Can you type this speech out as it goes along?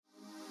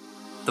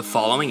The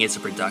following is a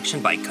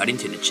production by Cutting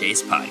to the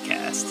Chase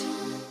podcast.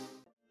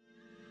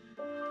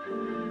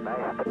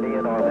 Nice to be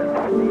in orbit.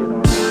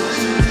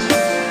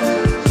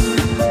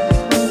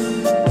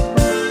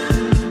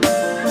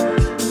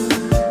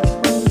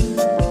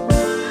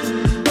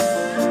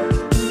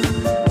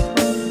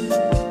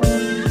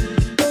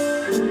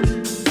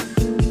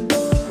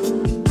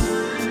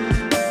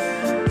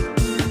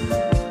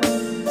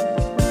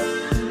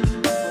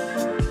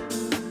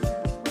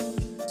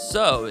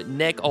 So,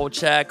 Nick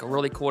Olczyk,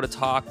 really cool to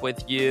talk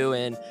with you,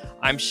 and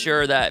I'm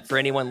sure that for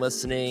anyone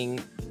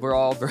listening, we're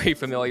all very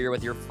familiar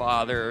with your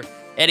father,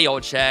 Eddie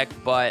Olczyk,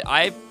 but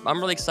I'm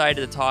really excited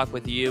to talk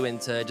with you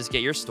and to just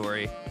get your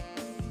story.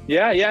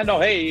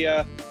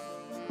 Hey,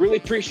 really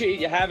appreciate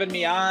you having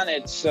me on.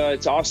 It's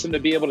awesome to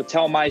be able to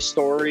tell my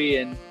story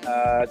and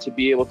to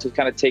be able to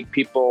kind of take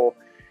people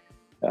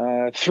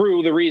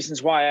through the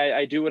reasons why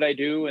I do what I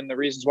do and the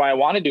reasons why I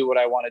want to do what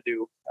I want to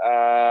do.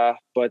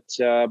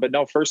 But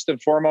no, first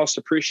and foremost,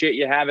 appreciate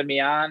you having me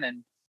on.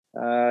 And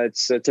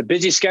it's a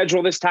busy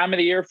schedule this time of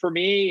the year for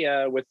me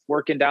with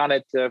working down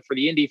at for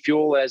the Indy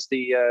Fuel as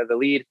the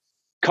lead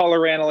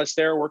color analyst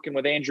there, working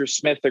with Andrew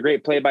Smith, the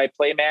great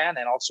play-by-play man,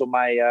 and also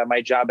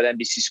my job at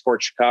NBC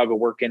Sports Chicago,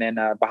 working in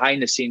a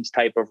behind-the-scenes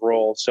type of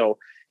role. So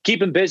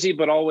keeping busy,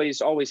 but always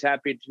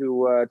happy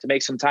to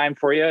make some time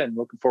for you, and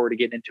looking forward to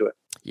getting into it.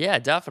 Yeah,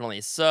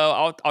 definitely.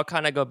 So I'll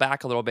kind of go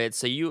back a little bit.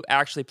 So you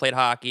actually played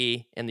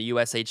hockey in the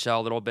USHL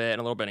a little bit and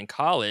a little bit in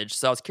college.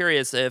 So I was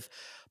curious if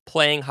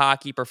playing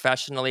hockey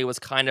professionally was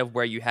kind of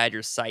where you had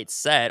your sights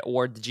set,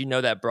 or did you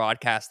know that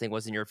broadcasting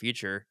was in your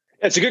future?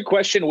 That's a good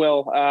question,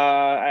 Will.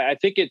 I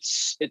think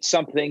it's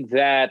something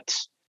that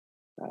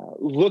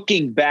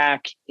looking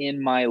back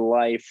in my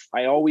life,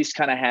 I always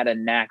kind of had a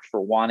knack for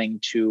wanting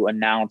to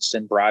announce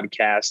and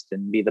broadcast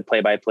and be the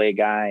play-by-play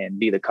guy and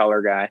be the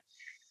color guy.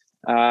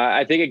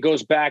 I think it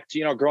goes back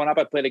to, growing up,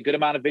 I played a good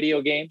amount of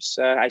video games.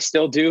 I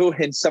still do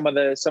in some of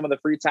the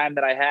free time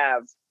that I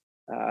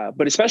have.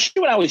 But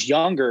especially when I was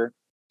younger,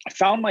 I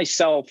found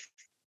myself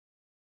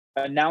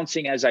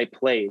announcing as I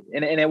played.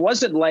 And it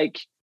wasn't like,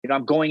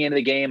 I'm going into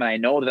the game and I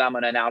know that I'm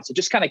going to announce. It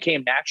just kind of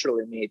came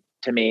naturally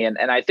to me. And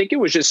I think it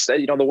was just,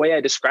 the way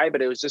I describe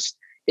it, it was just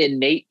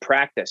innate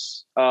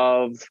practice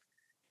of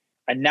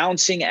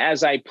announcing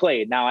as I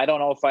played. Now, I don't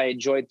know if I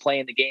enjoyed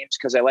playing the games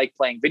because I like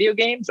playing video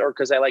games or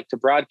because I like to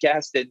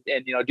broadcast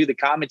and do the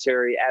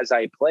commentary as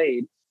I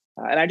played.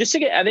 And I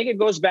think it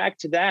goes back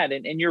to that.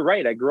 And you're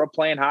right. I grew up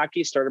playing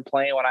hockey, started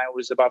playing when I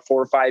was about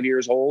 4 or 5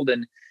 years old,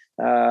 and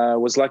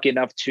was lucky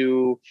enough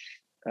to,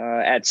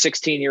 at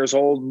 16 years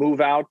old, move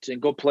out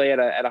and go play at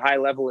a high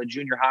level in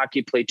junior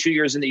hockey, play 2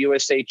 years in the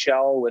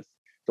USHL with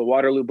the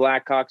Waterloo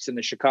Blackhawks and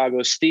the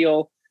Chicago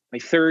Steel. My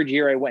third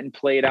year, I went and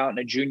played out in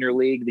a junior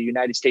league, the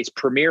United States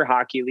Premier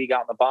Hockey League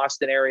out in the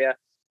Boston area,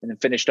 and then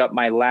finished up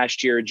my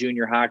last year of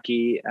junior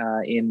hockey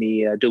in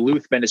the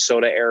Duluth,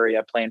 Minnesota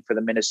area, playing for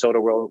the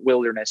Minnesota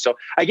Wilderness. So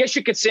I guess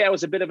you could say I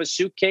was a bit of a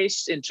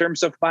suitcase in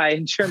terms of my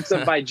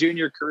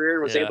junior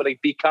career. Was able to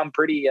become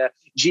pretty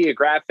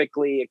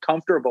geographically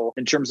comfortable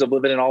in terms of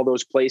living in all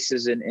those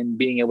places and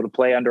being able to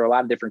play under a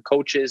lot of different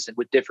coaches and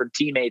with different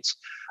teammates.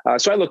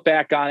 So I look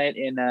back on it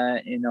in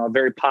a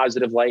very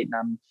positive light, and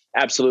I'm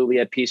absolutely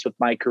at peace with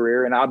my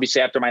career. And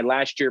obviously after my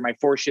last year, my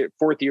fourth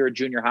year of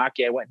junior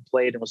hockey, I went and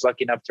played and was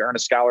lucky enough to earn a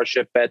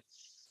scholarship at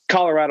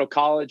Colorado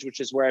College, which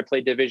is where I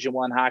played Division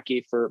I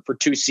hockey for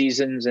 2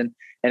 seasons. And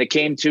it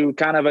came to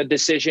kind of a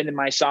decision in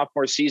my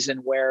sophomore season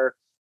where,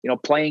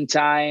 playing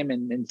time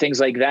and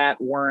things like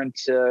that weren't,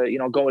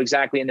 going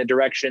exactly in the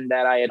direction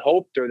that I had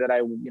hoped or that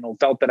I,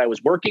 felt that I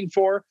was working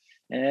for.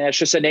 And it's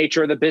just the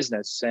nature of the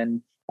business.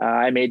 And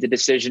I made the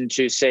decision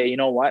to say, you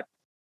know what,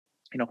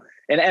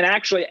 and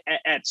actually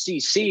at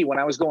CC, when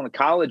I was going to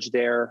college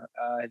there,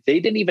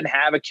 they didn't even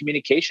have a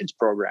communications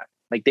program.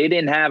 Like, they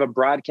didn't have a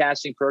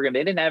broadcasting program.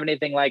 They didn't have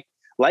anything like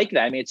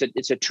that. I mean,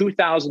 it's a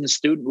 2,000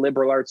 student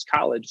liberal arts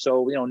college.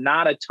 So,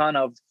 not a ton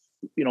of,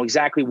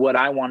 exactly what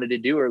I wanted to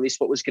do, or at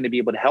least what was going to be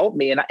able to help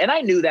me. And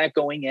I knew that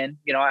going in.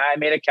 I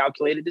made a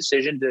calculated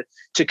decision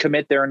to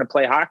commit there and to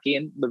play hockey.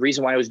 And the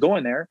reason why I was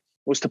going there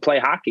was to play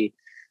hockey.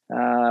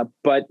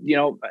 But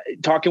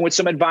talking with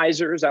some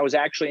advisors, I was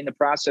actually in the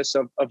process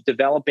of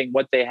developing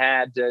what they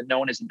had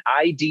known as an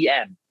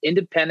IDM,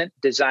 independent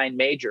design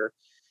major.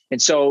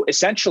 And so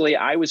essentially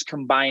I was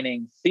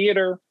combining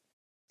theater,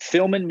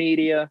 film and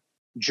media,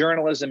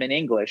 journalism, and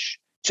English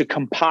to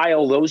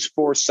compile those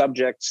 4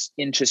 subjects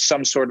into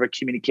some sort of a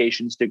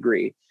communications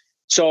degree.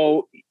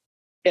 So,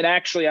 and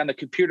actually on the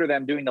computer that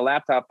I'm doing the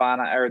laptop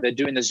on, or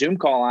doing the Zoom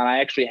call on, I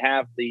actually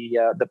have the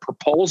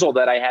proposal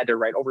that I had to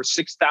write, over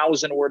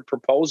 6,000 word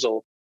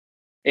proposal,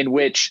 in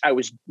which I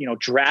was,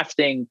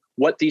 drafting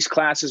what these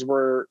classes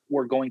were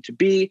going to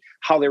be,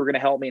 how they were going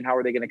to help me, and how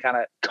are they going to kind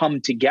of come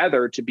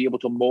together to be able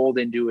to mold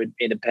into an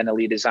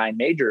independently designed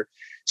major.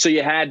 So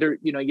you had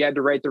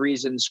to write the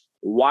reasons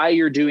why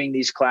you're doing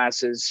these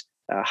classes,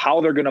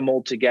 how they're going to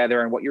mold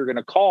together, and what you're going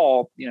to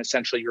call,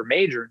 essentially your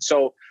major. And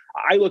so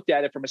I looked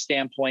at it from a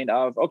standpoint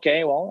of,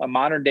 okay, well, a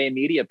modern day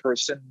media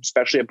person,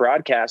 especially a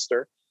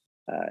broadcaster,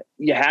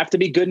 You have to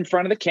be good in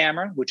front of the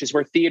camera, which is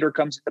where theater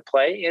comes into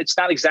play. It's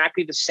not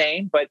exactly the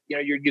same, but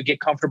you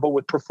get comfortable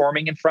with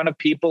performing in front of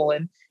people.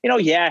 And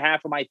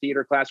half of my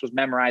theater class was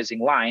memorizing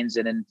lines.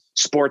 And in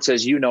sports,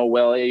 as you know,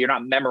 well, you're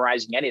not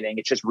memorizing anything;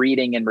 it's just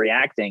reading and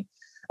reacting.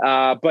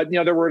 But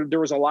there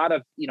was a lot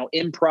of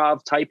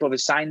improv type of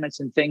assignments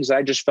and things that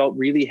I just felt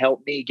really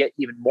helped me get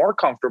even more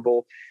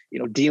comfortable,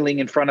 dealing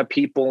in front of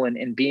people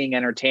and being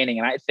entertaining.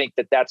 And I think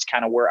that that's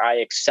kind of where I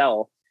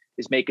excel,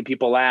 is making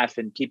people laugh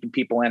and keeping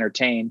people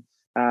entertained.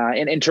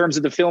 And in terms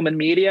of the film and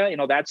media,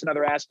 that's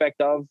another aspect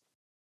of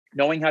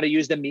knowing how to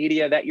use the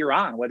media that you're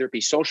on, whether it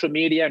be social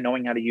media,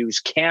 knowing how to use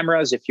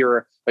cameras. If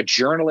you're a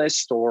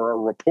journalist or a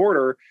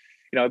reporter,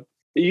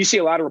 you see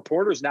a lot of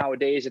reporters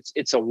nowadays.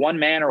 It's a one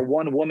man or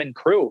one woman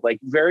crew, like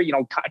very,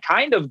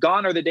 kind of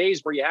gone are the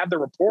days where you have the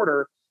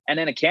reporter and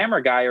then a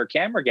camera guy or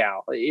camera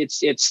gal. It's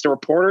the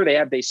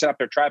reporter. They set up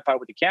their tripod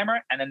with the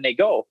camera and then they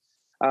go.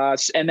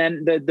 And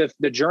then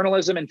the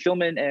journalism and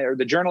film or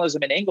the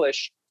journalism in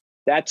English,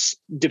 that's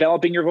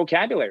developing your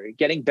vocabulary,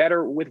 getting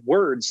better with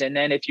words. And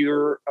then if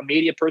you're a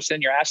media person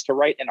and you're asked to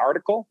write an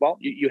article, well,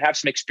 you have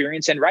some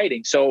experience in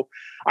writing. So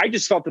I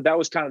just felt that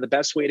was kind of the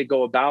best way to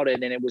go about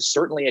it. And it was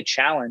certainly a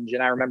challenge.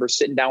 And I remember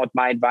sitting down with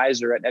my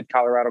advisor at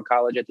Colorado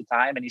College at the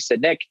time. And he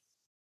said, Nick,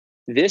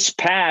 this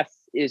path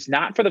is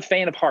not for the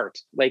faint of heart.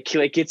 Like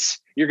you're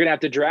going to have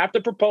to draft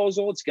a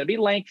proposal. It's going to be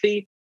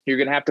lengthy. You're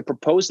going to have to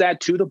propose that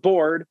to the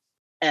board.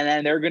 And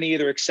then they're going to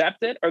either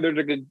accept it or they're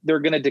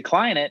going to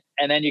decline it.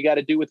 And then you got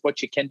to do with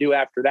what you can do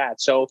after that.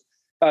 So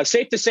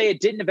safe to say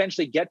it didn't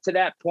eventually get to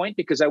that point,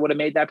 because I would have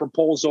made that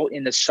proposal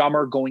in the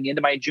summer going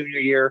into my junior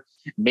year,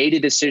 made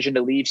a decision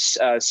to leave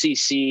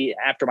CC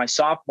after my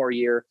sophomore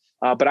year.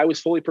 But I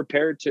was fully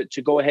prepared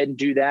to go ahead and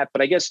do that.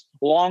 But I guess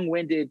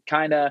long-winded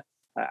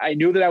I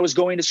knew that I was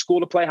going to school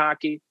to play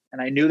hockey,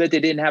 and I knew that they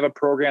didn't have a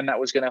program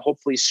that was going to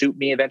hopefully suit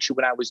me eventually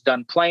when I was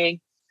done playing.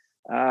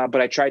 But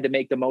I tried to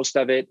make the most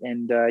of it.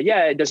 And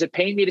does it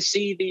pain me to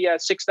see the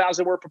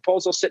 6,000 word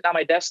proposal sitting on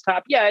my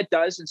desktop? Yeah, it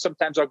does. And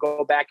sometimes I'll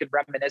go back and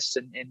reminisce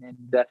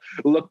and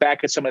look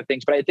back at some of the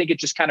things. But I think it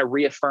just kind of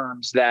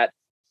reaffirms that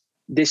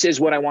this is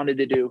what I wanted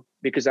to do,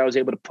 because I was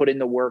able to put in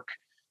the work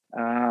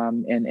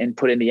and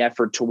put in the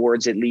effort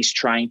towards at least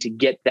trying to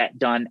get that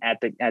done at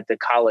the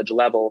college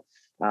level.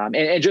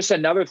 And just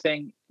another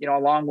thing,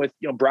 along with,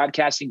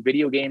 broadcasting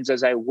video games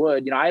as I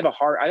would,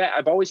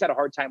 I've always had a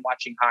hard time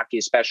watching hockey,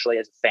 especially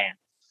as a fan.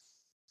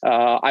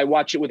 I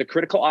watch it with a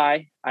critical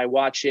eye. I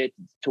watch it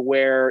to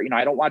where,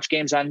 I don't watch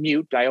games on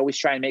mute. I always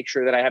try and make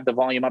sure that I have the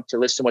volume up to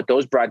listen to what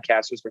those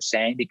broadcasters are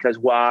saying, because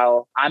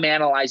while I'm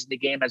analyzing the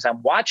game as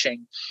I'm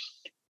watching,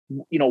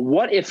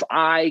 what if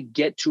I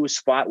get to a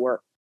spot where,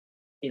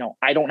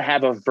 I don't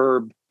have a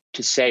verb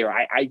to say, or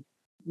I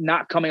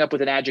not coming up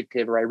with an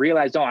adjective, or I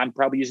realized, I'm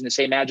probably using the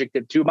same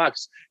adjective too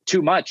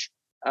much.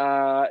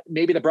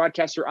 Maybe the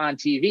broadcaster on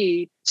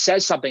TV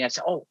says something. I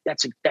say,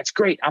 that's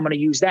great. I'm going to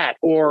use that.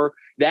 Or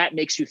that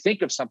makes you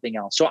think of something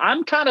else. So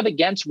I'm kind of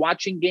against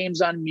watching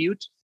games on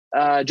mute,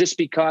 just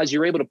because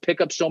you're able to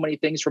pick up so many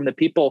things from the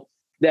people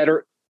that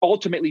are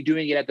ultimately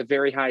doing it at the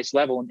very highest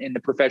level in the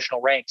professional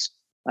ranks.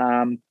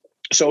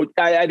 So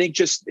I think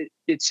just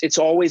it's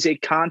always a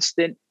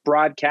constant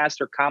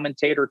broadcast or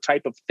commentator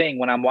type of thing.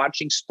 When I'm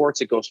watching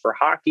sports, it goes for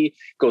hockey,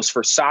 goes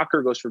for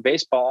soccer, goes for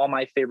baseball, all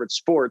my favorite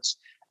sports.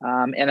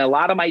 And a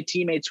lot of my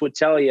teammates would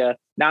tell you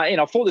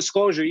now, full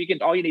disclosure,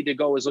 all you need to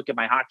go is look at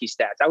my hockey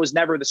stats. I was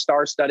never the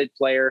star-studded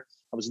player.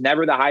 I was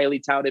never the highly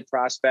touted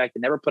prospect.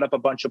 I never put up a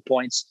bunch of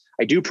points.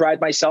 I do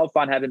pride myself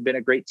on having been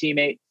a great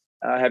teammate,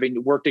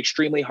 having worked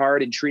extremely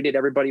hard and treated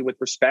everybody with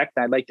respect.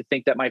 And I'd like to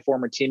think that my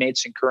former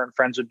teammates and current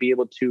friends would be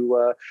able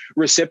to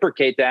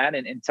reciprocate that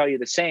and tell you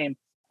the same.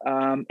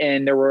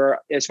 And there were,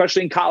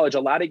 especially in college, a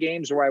lot of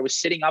games where I was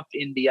sitting up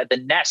in the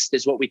nest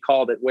is what we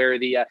called it, where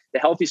the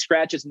healthy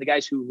scratches and the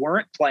guys who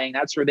weren't playing,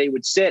 that's where they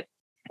would sit.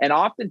 And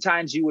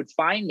oftentimes you would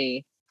find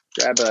me,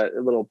 grab a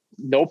little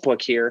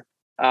notebook here.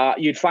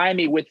 You'd find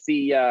me with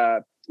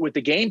the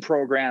game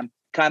program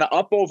kind of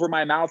up over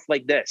my mouth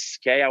like this.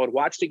 Okay. I would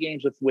watch the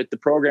games with the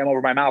program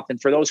over my mouth.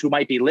 And for those who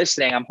might be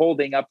listening, I'm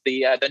holding up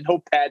the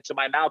notepad to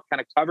my mouth,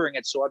 kind of covering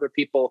it so other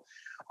people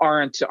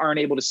aren't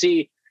able to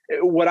see.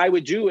 What I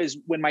would do is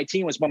when my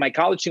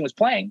college team was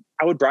playing,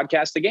 I would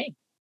broadcast the game.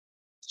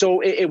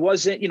 So it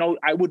wasn't,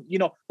 I would,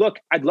 look,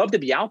 I'd love to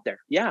be out there.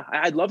 Yeah.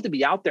 I'd love to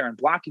be out there and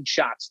blocking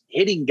shots,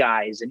 hitting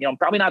guys, and,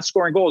 probably not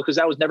scoring goals because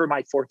that was never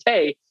my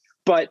forte,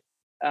 but,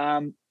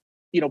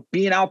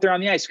 being out there on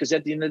the ice, because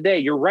at the end of the day,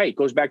 you're right. It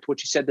goes back to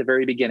what you said at the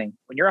very beginning.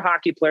 When you're a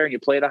hockey player and you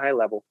play at a high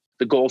level,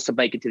 the goal is to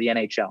make it to the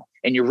NHL.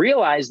 And you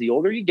realize the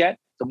older you get,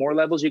 the more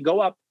levels you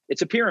go up.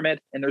 It's a pyramid,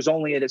 and there's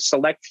only a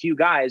select few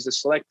guys, a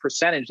select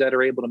percentage that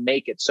are able to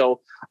make it. So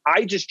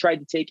I just tried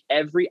to take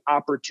every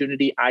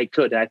opportunity I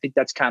could. And I think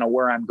that's kind of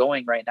where I'm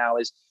going right now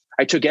is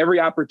I took every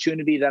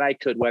opportunity that I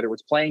could, whether it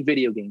was playing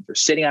video games or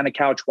sitting on a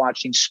couch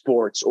watching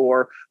sports,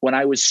 or when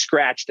I was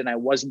scratched and I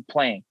wasn't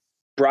playing,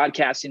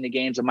 broadcasting the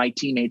games of my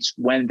teammates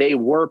when they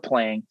were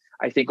playing.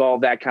 I think all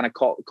of that kind of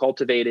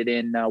cultivated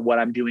in what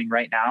I'm doing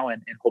right now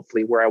and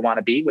hopefully where I want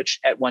to be, which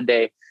at one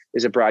day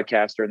is a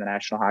broadcaster in the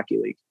National Hockey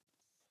League.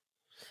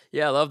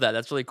 Yeah, I love that.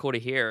 That's really cool to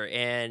hear.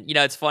 And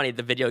it's funny,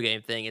 the video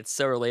game thing. It's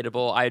so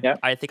relatable. I Yeah,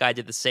 I think I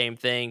did the same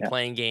thing, yeah,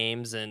 playing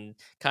games and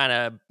kind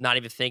of not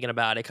even thinking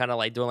about it, kind of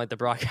like doing like the yeah.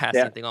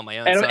 broadcasting thing on my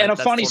own. And So and a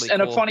that's funny totally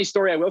and a cool. funny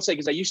story I will say,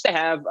 because I used to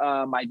have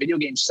my video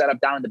game set up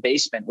down in the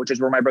basement, which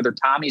is where my brother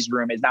Tommy's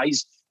room is. Now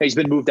he's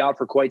been moved out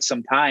for quite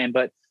some time,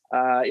 but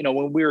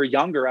when we were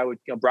younger, I would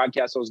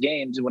broadcast those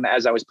games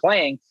as I was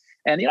playing,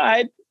 and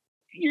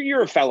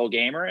you're a fellow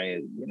gamer.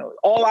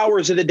 All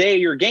hours of the day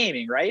you're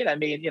gaming, right? I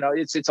mean,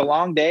 it's a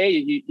long day.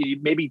 You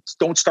maybe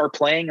don't start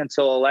playing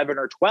until 11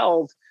 or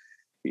 12,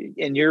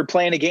 and you're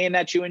playing a game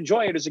that you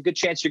enjoy. There's a good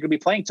chance you're going to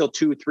be playing till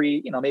 2,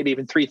 3, maybe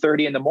even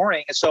 3:30 in the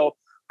morning. And so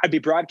I'd be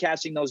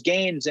broadcasting those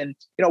games. And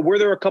were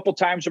there a couple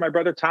times where my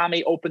brother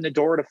Tommy opened the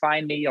door to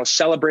find me,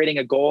 celebrating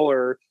a goal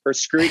or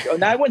scream?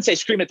 Now, I wouldn't say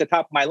scream at the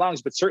top of my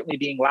lungs, but certainly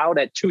being loud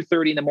at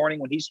 2:30 in the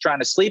morning when he's trying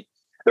to sleep.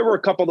 There were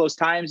a couple of those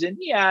times, and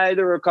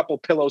there were a couple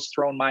pillows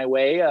thrown my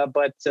way,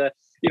 but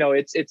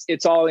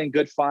it's all in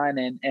good fun,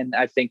 and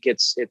I think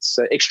it's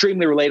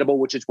extremely relatable,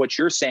 which is what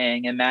you're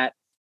saying, and that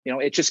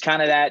it's just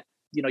kind of that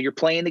you're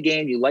playing the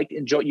game, you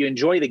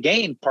enjoy the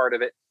game part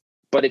of it,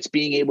 but it's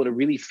being able to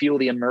really feel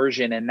the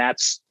immersion, and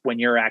that's when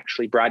you're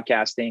actually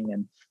broadcasting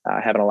and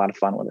having a lot of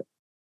fun with it.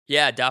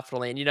 Yeah,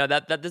 definitely.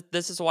 And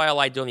this is why I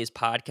like doing these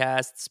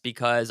podcasts,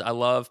 because I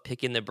love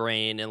picking the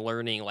brain and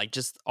learning, like,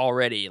 just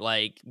already,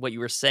 like what you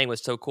were saying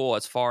was so cool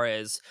as far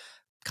as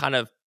kind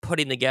of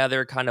putting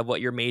together kind of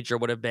what your major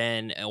would have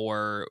been,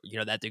 or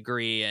that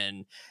degree.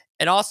 And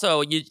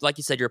also, you, like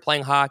you said, you're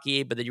playing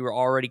hockey, but then you were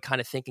already kind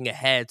of thinking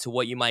ahead to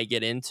what you might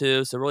get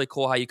into. So really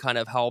cool how you kind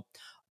of help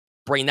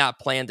bring that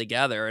plan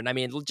together. And I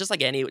mean, just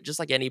like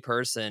any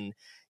person,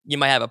 you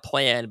might have a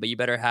plan, but you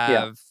better Yeah.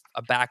 have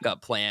a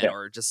backup plan, Yeah.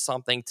 or just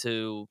something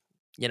to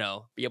be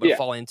able to Yeah.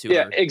 fall into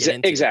Yeah. or get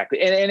into. Exactly.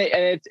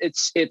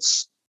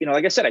 It's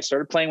like I said, I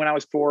started playing when I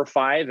was 4 or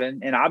 5,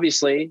 and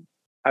obviously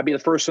I'd be the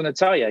first one to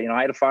tell you.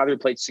 I had a father who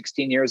played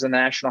 16 years in the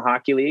National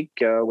Hockey League,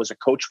 was a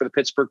coach for the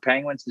Pittsburgh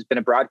Penguins, has been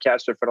a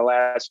broadcaster for the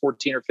last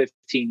 14 or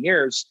 15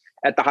 years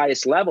at the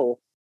highest level.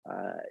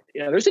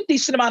 There's a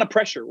decent amount of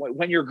pressure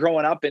when you're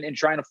growing up and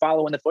trying to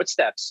follow in the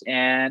footsteps.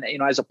 And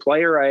as a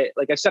player,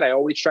 like I said, I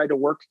always tried to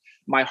work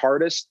my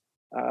hardest.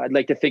 I'd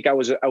like to think I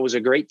was a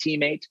great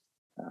teammate,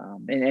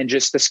 and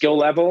just the skill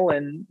level.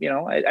 And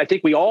I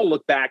think we all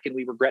look back and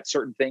we regret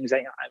certain things.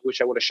 I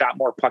wish I would have shot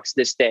more pucks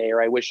this day,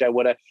 or I wish I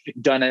would have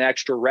done an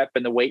extra rep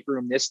in the weight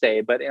room this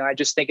day. But I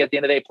just think at the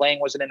end of the day,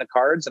 playing wasn't in the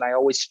cards, and I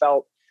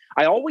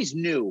always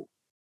knew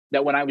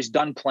that when I was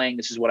done playing,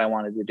 this is what I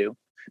wanted to do.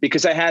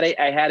 Because I had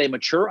a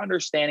mature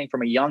understanding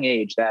from a young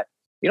age that,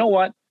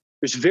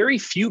 there's very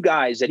few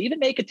guys that even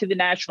make it to the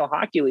National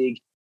Hockey League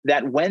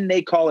that when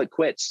they call it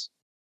quits,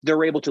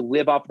 they're able to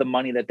live off the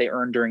money that they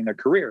earned during their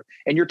career.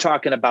 And you're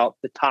talking about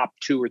the top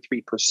 2 or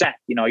 3%.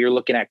 You're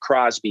looking at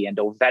Crosby and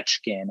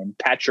Ovechkin and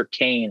Patrick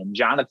Kane and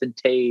Jonathan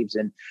Taves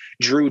and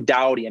Drew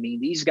Doughty. I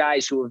mean, these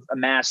guys who have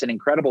amassed an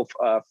incredible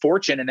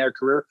fortune in their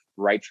career,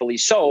 rightfully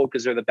so,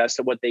 because they're the best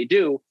at what they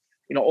do.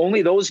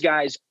 Only those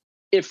guys,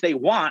 if they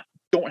want,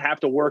 don't have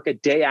to work a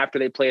day after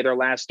they play their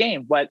last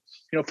game. But,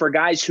 for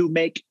guys who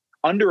make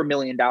under $1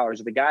 million, or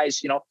the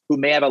guys, who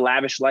may have a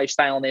lavish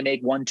lifestyle and they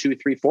make $1, $2,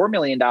 $3, $4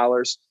 million,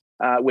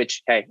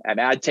 which, hey, I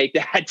mean, I'd take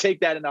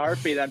that in a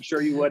heartbeat. I'm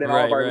sure you would, and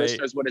all of our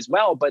listeners would as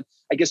well. But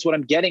I guess what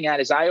I'm getting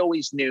at is I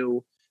always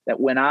knew that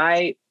when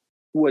I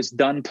was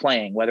done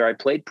playing, whether I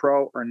played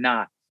pro or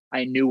not,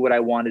 I knew what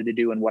I wanted to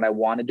do and what I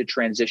wanted to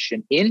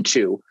transition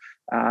into.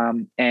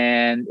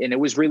 And it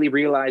was really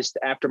realized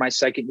after my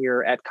second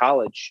year at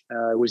college.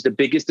 It was the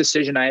biggest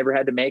decision I ever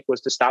had to make,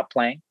 was to stop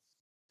playing.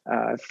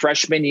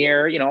 Freshman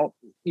year,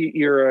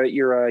 you're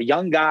a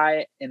young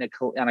guy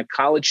on a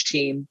college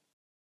team.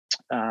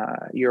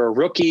 You're a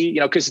rookie,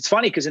 because it's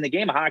funny, because in the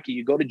game of hockey,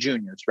 you go to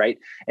juniors, right?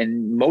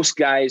 And most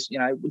guys,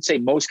 I would say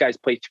most guys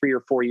play 3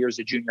 or 4 years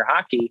of junior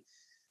hockey.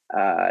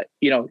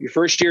 Your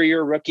first year,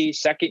 you're a rookie.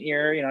 Second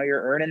year,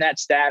 you're earning that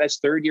status.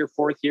 Third year,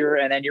 fourth year,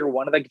 and then you're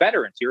one of the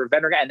veterans. You're a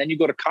veteran guy, and then you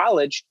go to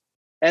college,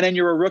 and then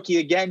you're a rookie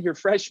again your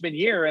freshman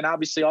year. And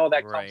obviously, all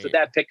that comes with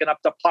that, picking up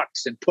the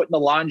pucks and putting the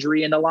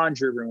laundry in the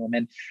laundry room,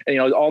 and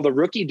all the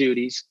rookie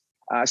duties.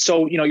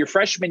 So your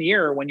freshman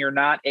year, when you're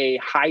not a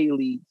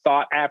highly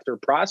thought after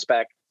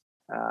prospect,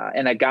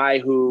 and a guy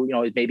who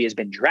maybe has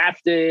been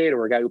drafted,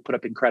 or a guy who put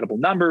up incredible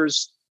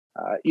numbers.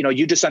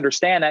 You just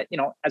understand that,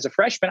 as a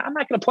freshman, I'm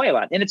not going to play a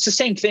lot. And it's the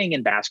same thing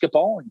in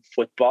basketball and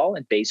football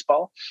and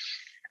baseball.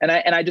 And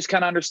I just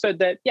kind of understood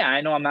that, yeah,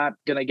 I know I'm not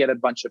going to get a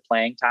bunch of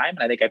playing time.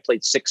 And I think I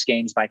played 6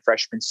 games my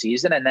freshman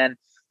season. And then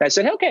I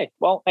said, okay,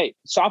 well, hey,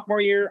 sophomore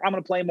year, I'm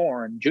going to play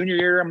more. And junior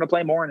year, I'm going to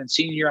play more. And then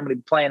senior year, I'm going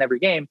to be playing every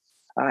game.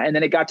 And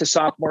then it got to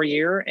sophomore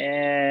year,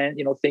 and,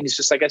 things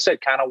just, like I said,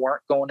 kind of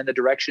weren't going in the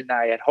direction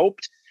I had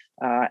hoped.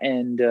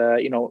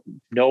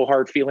 No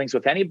hard feelings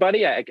with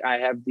anybody. I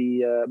have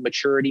the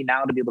maturity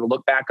now to be able to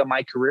look back on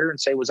my career and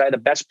say, was I the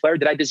best player?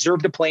 Did I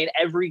deserve to play in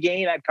every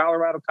game at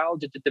Colorado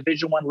College at the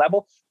Division I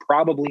level?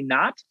 Probably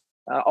not.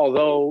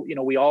 Although,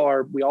 we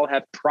all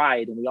have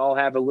pride and we all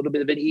have a little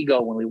bit of an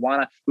ego when we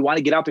want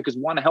to get out there because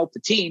we want to help the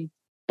team.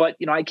 But,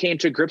 I came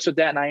to grips with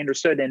that and I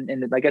understood.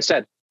 And like I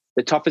said,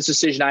 the toughest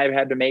decision I ever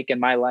had to make in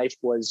my life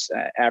was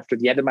at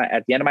the end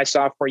of my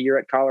sophomore year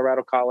at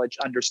Colorado College,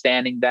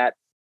 understanding that,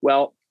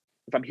 well,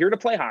 if I'm here to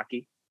play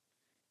hockey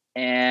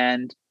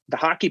and the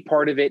hockey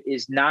part of it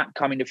is not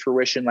coming to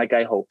fruition like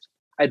I hoped,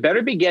 I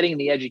better be getting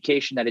the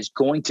education that is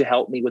going to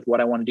help me with what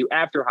I want to do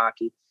after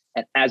hockey.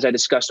 And as I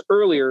discussed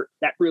earlier,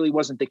 that really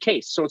wasn't the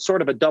case. So it's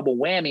sort of a double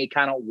whammy,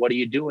 kind of, what are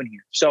you doing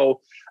here?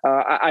 So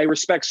I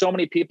respect so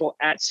many people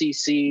at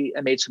CC.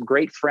 I made some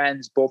great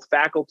friends, both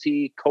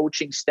faculty,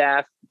 coaching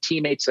staff,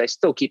 teammates that I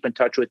still keep in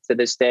touch with to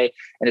this day.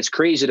 And it's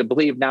crazy to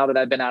believe now that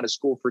I've been out of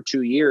school for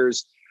 2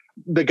 years,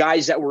 the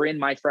guys that were in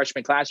my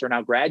freshman class are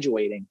now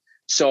graduating.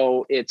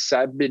 So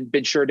I've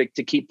been sure to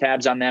keep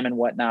tabs on them and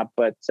whatnot.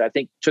 But I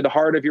think to the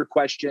heart of your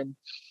question,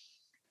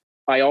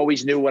 I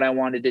always knew what I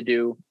wanted to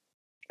do.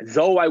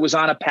 Though I was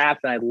on a path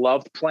and I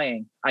loved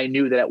playing, I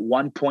knew that at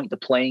one point the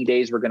playing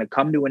days were going to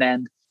come to an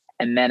end.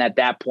 And then at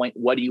that point,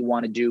 what do you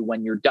want to do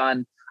when you're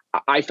done?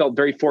 I felt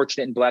very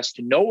fortunate and blessed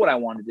to know what I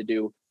wanted to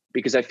do,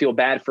 because I feel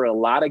bad for a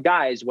lot of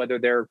guys, whether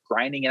they're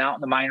grinding it out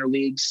in the minor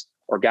leagues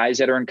or guys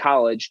that are in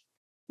college.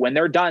 When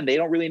they're done, they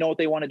don't really know what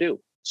they want to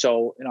do.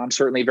 So, I'm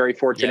certainly very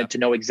fortunate to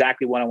know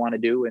exactly what I want to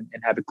do and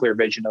have a clear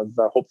vision of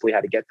hopefully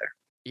how to get there.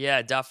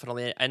 Yeah,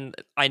 definitely. And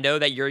I know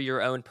that you're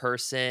your own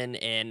person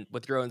and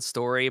with your own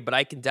story, but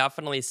I can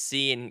definitely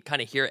see and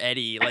kind of hear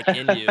Eddie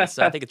in you.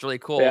 So I think it's really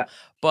cool. Yeah.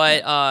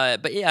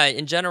 But yeah,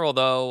 in general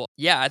though,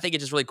 yeah, I think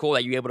it's just really cool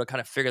that you're able to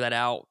kind of figure that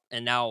out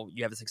and now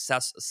you have a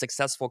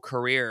successful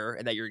career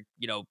and that you're,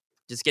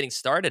 just getting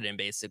started in.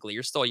 Basically.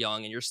 You're still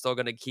young and you're still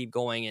going to keep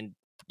going and,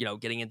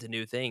 getting into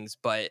new things,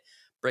 but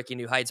breaking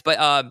new heights.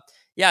 But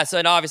yeah, so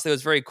and obviously it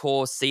was very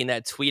cool seeing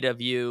that tweet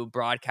of you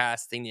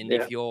broadcasting the Indy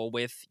Fuel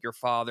with your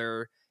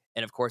father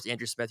and of course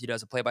Andrew Smith, who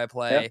does a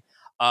play-by-play.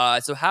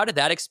 So how did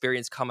that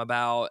experience come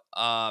about?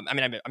 I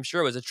mean, I'm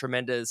sure it was a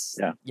tremendous,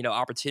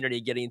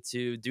 opportunity getting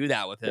to do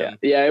that with him.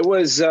 Yeah, it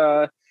was.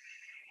 I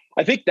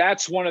think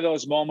that's one of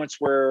those moments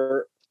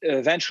where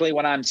eventually,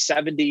 when I'm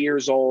 70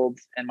 years old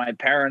and my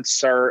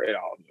parents are,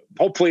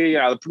 hopefully,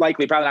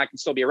 likely, probably not going to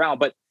still be around,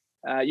 but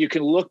you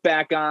can look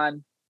back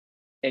on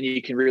and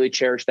you can really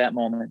cherish that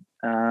moment.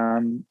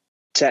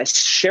 To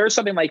share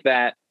something like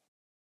that,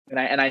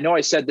 and I know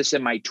I said this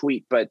in my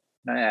tweet, but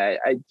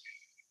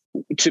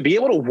to be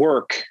able to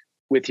work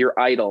with your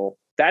idol,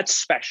 that's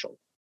special.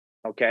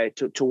 Okay.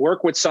 To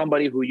work with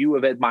somebody who you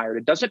have admired.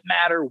 It doesn't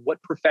matter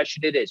what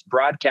profession it is,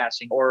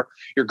 broadcasting, or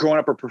you're growing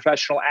up a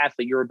professional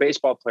athlete, you're a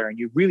baseball player and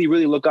you really,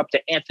 really look up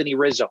to Anthony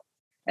Rizzo.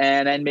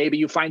 And then maybe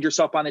you find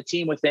yourself on a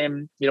team with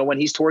him, when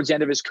he's towards the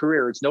end of his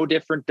career. It's no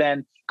different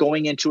than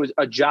going into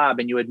a job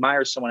and you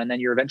admire someone and then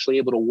you're eventually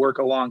able to work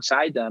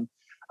alongside them.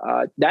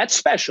 That's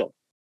special.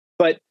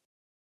 But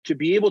to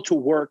be able to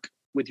work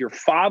with your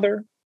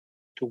father,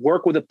 to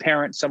work with a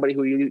parent, somebody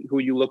who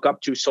you look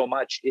up to so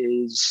much,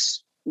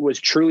 was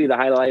truly the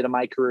highlight of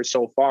my career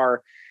so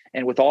far.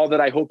 And with all that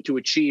I hope to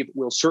achieve,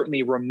 will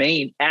certainly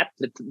remain at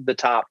the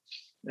top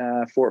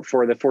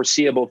for the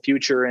foreseeable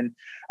future. And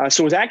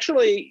so it was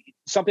actually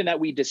something that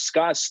we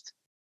discussed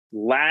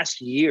last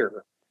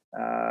year.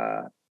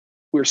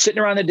 We were sitting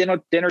around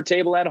the dinner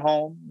table at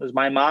home. It was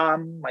my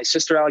mom, my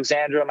sister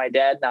Alexandra, my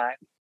dad, and I.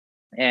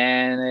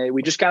 And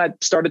we just kind of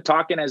started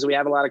talking as we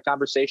have a lot of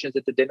conversations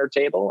at the dinner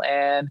table.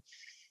 And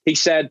he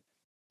said,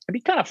 it'd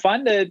be kind of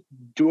fun to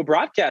do a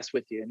broadcast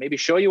with you and maybe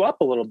show you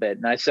up a little bit.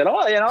 And I said,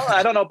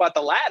 I don't know about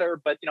the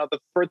latter, but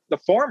the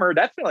former,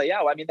 definitely.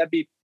 Yeah. I mean, that'd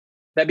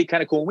be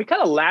kind of cool. And we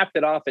kind of laughed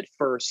it off at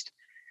first.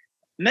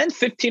 And then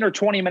 15 or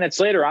 20 minutes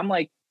later, I'm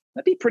like,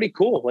 that'd be pretty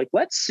cool. Like,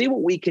 let's see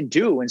what we can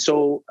do. And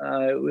so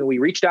we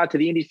reached out to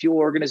the Indy Fuel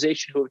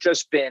organization, who have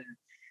just been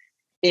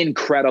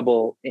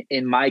incredible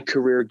in my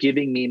career,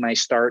 giving me my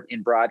start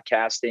in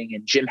broadcasting,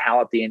 and Jim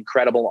Hallett, the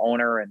incredible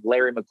owner, and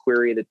Larry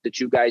McQuarrie, the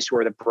two guys who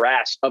are the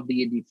brass of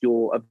the Indy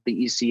Fuel of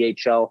the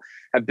ECHL,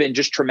 have been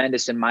just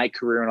tremendous in my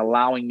career and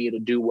allowing me to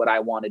do what I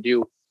want to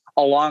do.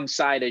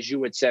 Alongside, as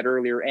you had said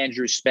earlier,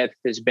 Andrew Smith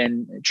has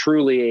been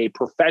truly a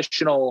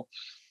professional,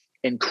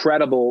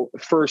 incredible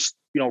first,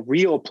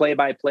 real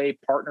play-by-play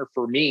partner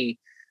for me.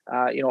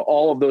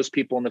 All of those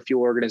people in the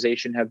Fuel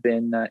organization have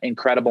been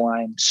incredible.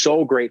 I'm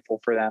so grateful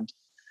for them.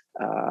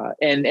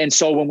 And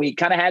so when we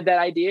kind of had that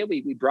idea,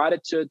 we brought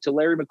it to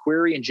Larry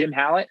McQuarrie and Jim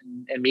Hallett,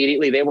 and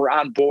immediately they were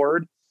on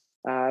board.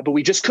 But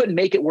we just couldn't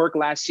make it work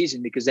last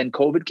season because then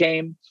COVID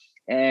came,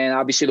 and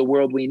obviously the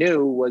world we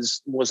knew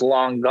was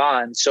long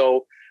gone.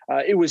 So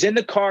it was in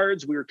the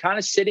cards. We were kind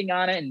of sitting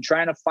on it and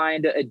trying to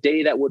find a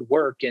day that would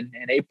work. And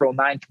April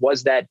 9th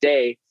was that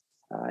day.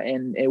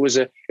 And it was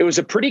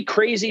a pretty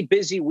crazy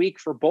busy week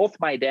for both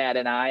my dad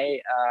and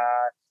I.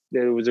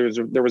 There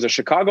was a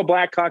Chicago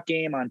Blackhawk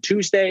game on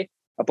Tuesday,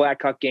 a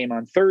Blackhawk game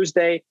on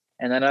Thursday,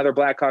 and another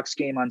Blackhawks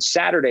game on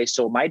Saturday.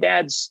 So my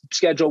dad's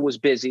schedule was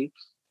busy.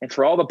 And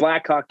for all the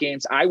Blackhawk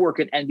games, I work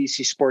at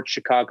NBC Sports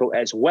Chicago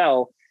as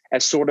well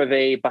as sort of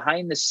a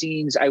behind the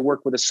scenes. I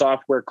work with a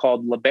software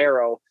called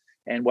Libero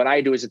And what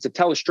I do is it's a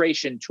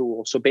telestration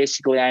tool. So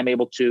basically I'm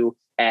able to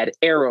add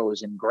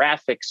arrows and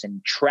graphics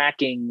and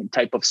tracking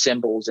type of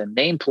symbols and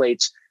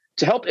nameplates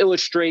to help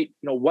illustrate,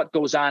 what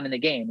goes on in the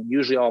game. And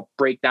usually I'll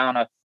break down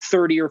a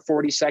 30 or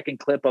 40-second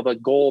clip of a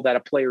goal that a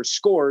player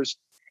scores.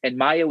 And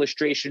my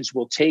illustrations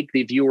will take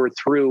the viewer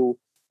through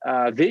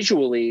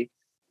visually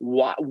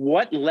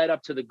what led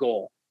up to the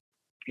goal.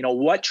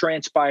 What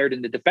transpired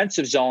in the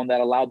defensive zone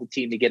that allowed the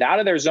team to get out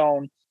of their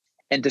zone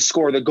and to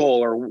score the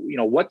goal, or,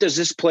 what does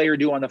this player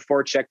do on the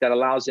forecheck that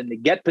allows him to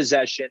get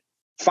possession,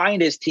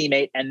 find his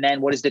teammate, and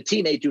then what does the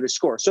teammate do to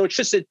score? So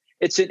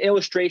it's an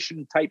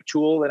illustration type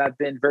tool that I've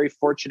been very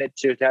fortunate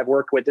to have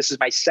worked with. This is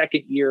my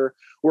second year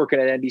working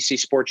at NBC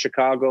Sports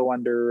Chicago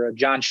under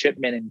John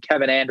Shipman and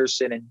Kevin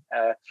Anderson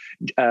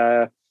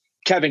and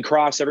Kevin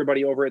Cross.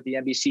 Everybody over at the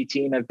NBC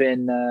team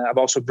I'm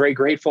also very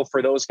grateful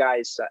for those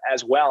guys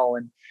as well.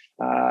 And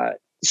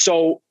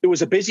so it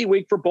was a busy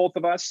week for both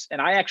of us.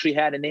 And I actually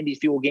had an Indy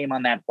Fuel game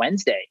on that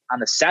Wednesday on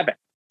the 7th.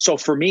 So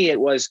for me,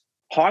 it was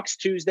Hawks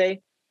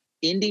Tuesday,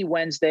 Indy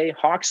Wednesday,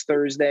 Hawks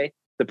Thursday,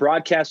 the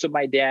broadcast with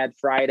my dad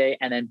Friday,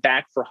 and then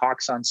back for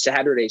Hawks on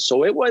Saturday.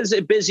 So it was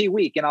a busy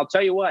week. And I'll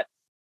tell you what,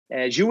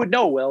 as you would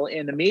know, Will,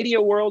 in the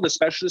media world,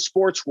 especially the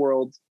sports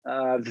world,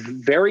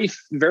 very,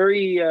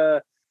 very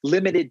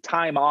limited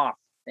time off.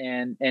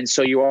 And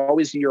so you're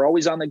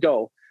always on the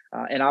go.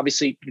 And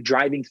obviously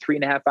driving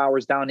 3.5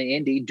 hours down to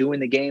Indy,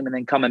 doing the game, and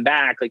then coming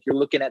back, like you're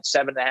looking at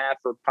 7.5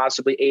 or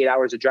possibly 8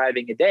 hours of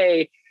driving a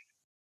day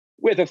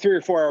with a 3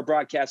 or 4 hour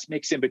broadcast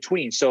mix in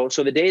between. So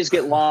the days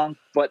get long,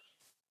 but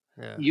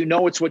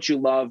it's what you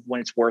love when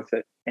it's worth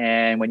it.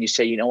 And when you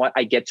say, you know what,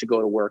 I get to go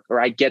to work,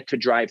 or I get to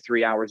drive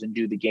 3 hours and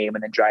do the game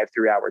and then drive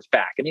 3 hours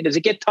back. I mean, does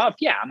it get tough?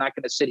 Yeah. I'm not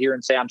going to sit here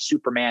and say I'm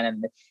Superman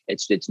and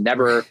it's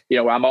never,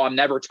 I'm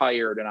never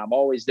tired and I'm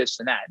always this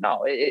and that.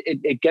 No,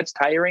 it gets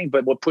tiring,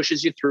 but what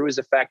pushes you through is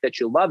the fact that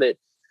you love it.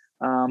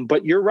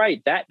 But you're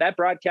right. That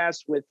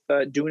broadcast with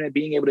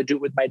being able to do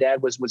it with my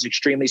dad was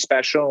extremely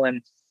special.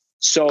 And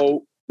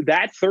so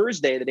that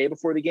Thursday, the day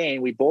before the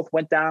game, we both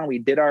went down. We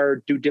did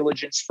our due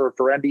diligence for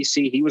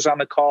NBC. He was on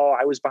the call.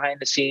 I was behind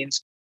the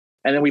scenes.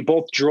 And then we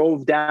both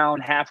drove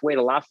down halfway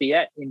to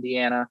Lafayette,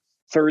 Indiana,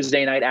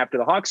 Thursday night after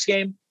the Hawks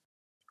game.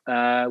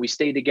 We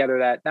stayed together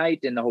that night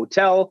in the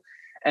hotel.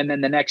 And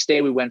then the next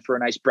day we went for a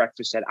nice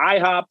breakfast at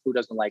IHOP. Who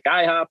doesn't like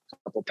IHOP? A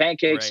couple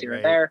pancakes here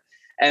and there.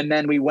 And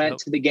then we went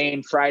to the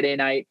game Friday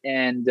night,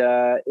 and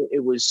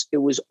it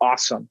was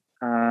awesome.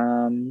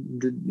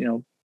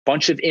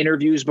 Bunch of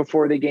interviews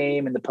before the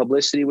game, and the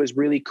publicity was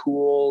really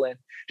cool. And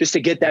just to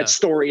get that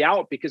story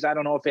out, because I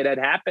don't know if it had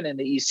happened in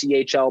the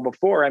ECHL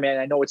before. I mean,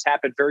 I know it's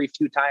happened very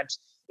few times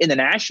in the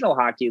National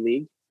Hockey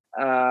League,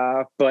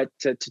 but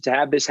to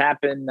have this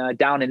happen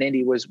down in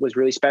Indy was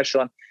really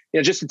special.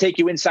 And, just to take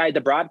you inside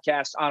the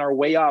broadcast on our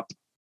way up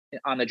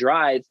on the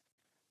drive,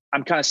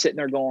 I'm kind of sitting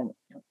there going,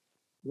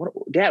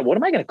 Dad, what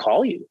am I going to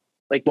call you?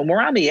 Like when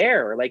we're on the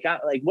air, I'm not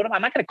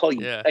going to call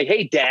you like,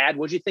 hey, Dad,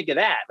 what'd you think of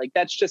that? Like,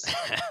 that's just,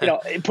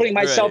 putting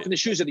myself in the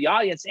shoes of the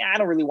audience. I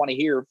don't really want to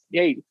hear,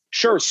 hey,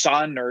 sure,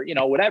 son, or,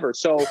 whatever.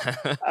 So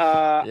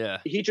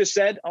he just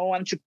said, oh, why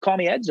don't you call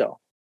me Edzo?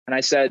 And I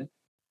said,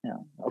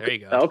 okay, there you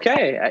go.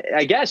 Okay.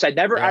 I guess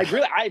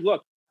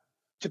look,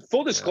 to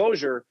full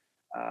disclosure,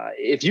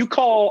 if you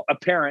call a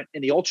parent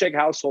in the Olczyk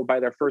household by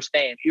their first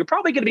name, you're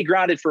probably going to be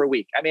grounded for a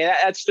week. I mean,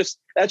 that's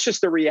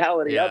just the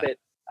reality of it.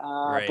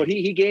 But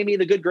he gave me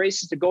the good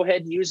graces to go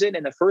ahead and use it.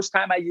 And the first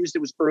time I used it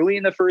was early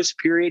in the first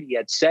period. He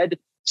had said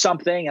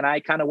something, and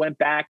I kind of went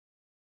back,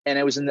 and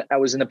I was in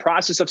the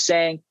process of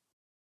saying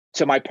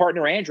to my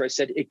partner, Andrew, I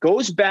said, it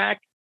goes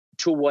back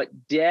to what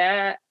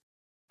Dad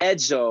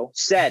Edzo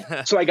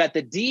said. So I got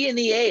the D and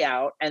the A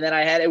out, and then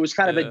it was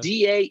kind of a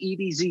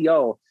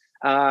DAEDZO.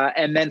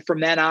 And then from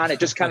then on, it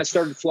just kind of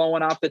started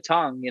flowing off the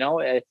tongue,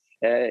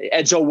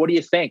 Edzo, what do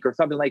you think? Or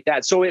something like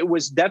that. So it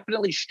was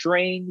definitely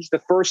strange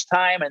the first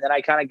time. And then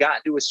I kind of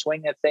got into a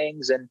swing of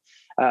things, and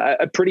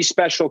a pretty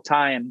special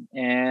time.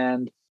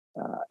 And,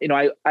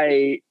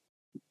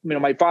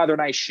 my father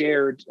and I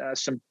shared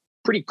some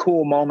pretty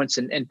cool moments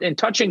and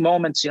touching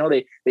moments.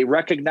 They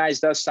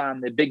recognized us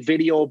on the big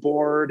video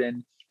board,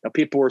 and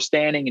people were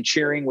standing and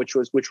cheering, which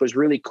was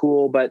really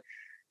cool. But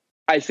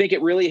I think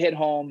it really hit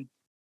home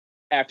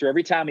after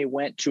every time we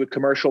went to a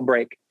commercial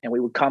break and we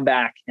would come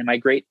back, and my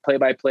great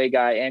play-by-play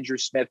guy, Andrew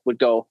Smith, would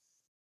go,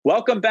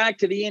 welcome back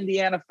to the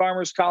Indiana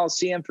Farmers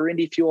Coliseum for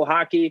Indy Fuel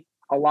Hockey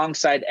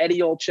alongside Eddie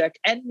Olczyk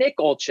and Nick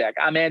Olczyk.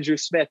 I'm Andrew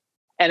Smith.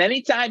 And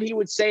anytime he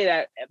would say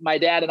that, my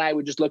dad and I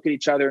would just look at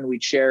each other and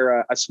we'd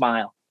share a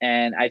smile.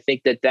 And I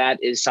think that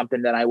is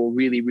something that I will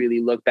really, really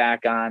look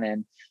back on.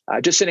 And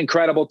just an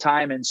incredible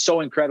time, and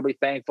so incredibly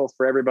thankful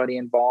for everybody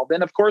involved.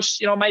 And of course,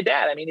 my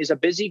dad, I mean, he's a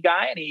busy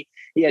guy, and he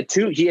had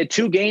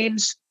two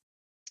games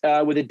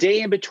with a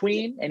day in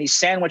between, and he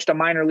sandwiched a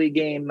minor league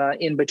game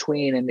in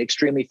between, and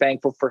extremely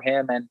thankful for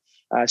him. And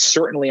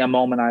certainly a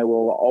moment I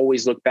will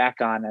always look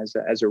back on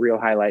as a real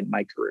highlight in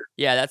my career.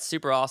 Yeah, that's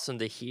super awesome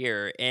to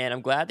hear. And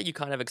I'm glad that you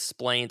kind of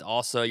explained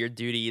also your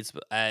duties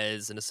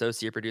as an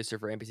associate producer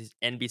for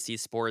NBC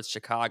Sports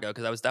Chicago,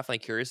 because I was definitely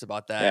curious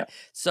about Yeah. that.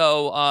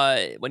 So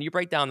when you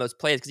break down those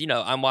plays, because,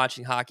 I'm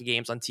watching hockey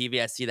games on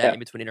TV, I see that Yeah. in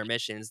between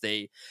intermissions.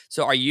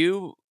 So are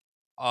you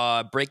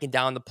breaking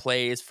down the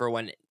plays for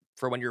when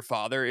your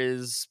father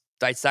is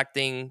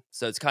dissecting?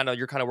 So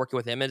you're kind of working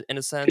with him in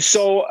a sense?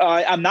 So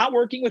I'm not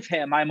working with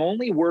him. I'm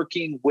only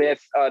working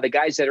with the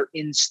guys that are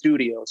in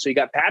studio. So you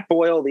got Pat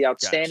Boyle, the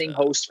outstanding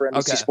Gotcha. host for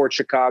NBC Okay. Sports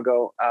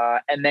Chicago,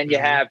 and then you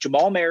Hmm. have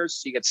Jamal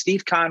Mayers. You got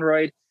Steve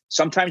Conroy.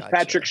 Sometimes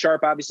Patrick Gotcha.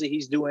 Sharp. Obviously,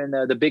 he's doing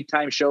the big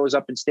time shows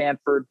up in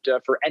Stanford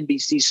for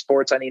NBC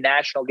Sports on the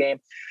national game,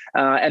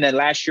 and then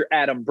last year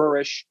Adam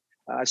Burrish.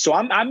 So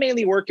I'm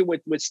mainly working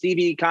with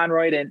Stevie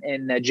Conroy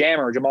and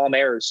Jammer Jamal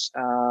Mayers,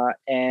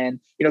 and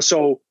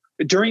so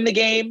during the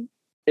game,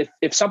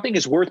 if something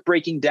is worth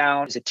breaking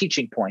down as a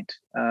teaching point,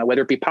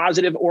 whether it be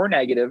positive or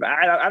negative,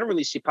 I don't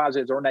really see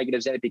positives or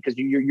negatives in it because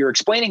you're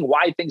explaining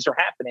why things are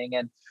happening.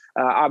 And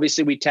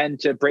obviously we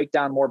tend to break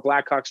down more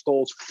Blackhawks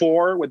goals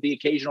for with the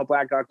occasional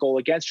Blackhawk goal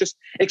against, just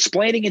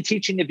explaining and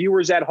teaching the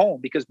viewers at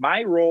home, because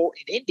my role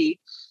in Indy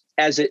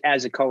as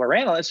a color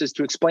analyst is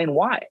to explain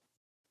why.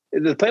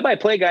 The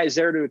play-by-play guy is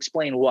there to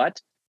explain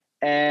what.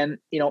 And,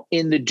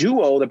 in the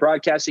duo, the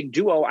broadcasting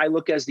duo, I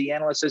look as the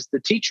analyst, as the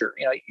teacher.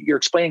 You're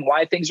explaining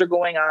why things are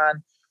going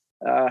on.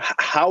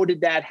 How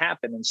did that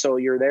happen? And so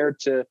you're there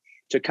to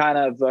kind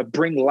of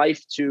bring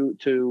life to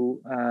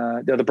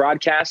the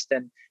broadcast.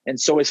 And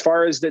so as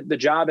far as the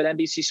job at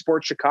NBC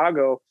Sports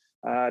Chicago,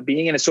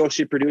 being an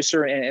associate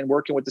producer and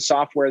working with the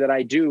software that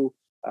I do,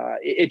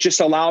 it just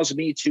allows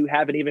me to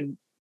have an even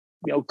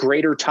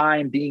greater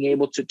time being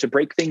able to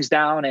break things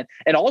down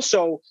and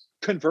also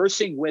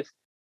conversing with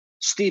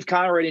Steve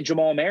Conrad and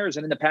Jamal Mayers,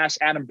 and in the past,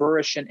 Adam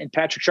Burrish and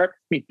Patrick Sharp.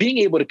 I mean, being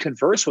able to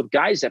converse with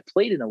guys that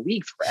played in the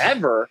league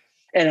forever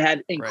and had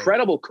Right.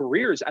 incredible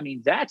careers. I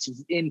mean, that's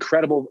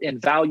incredible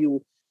and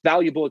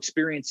valuable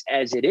experience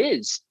as it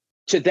is.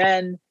 To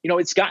then,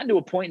 it's gotten to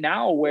a point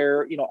now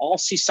where, I'll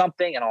see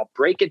something and I'll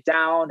break it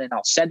down and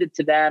I'll send it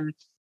to them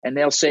and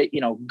they'll say,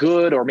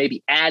 good, or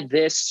maybe add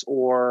this,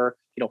 or,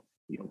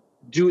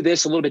 do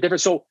this a little bit different.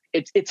 So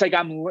it's like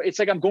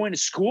I'm going to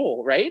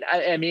school, right?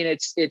 I mean,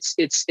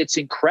 it's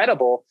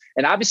incredible.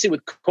 And obviously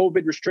with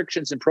COVID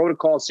restrictions and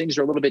protocols, things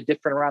are a little bit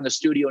different around the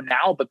studio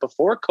now. But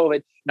before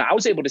COVID, I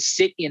was able to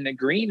sit in the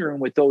green room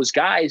with those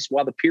guys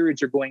while the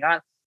periods are going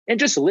on and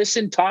just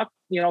listen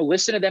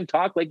to them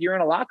talk like you're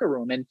in a locker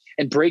room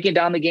and breaking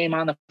down the game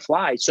on the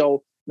fly.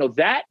 So,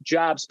 that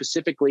job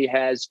specifically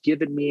has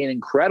given me an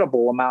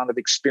incredible amount of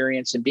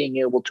experience in being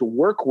able to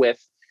work with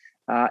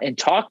and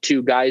talk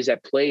to guys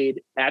that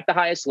played at the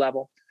highest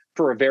level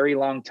for a very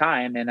long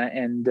time. And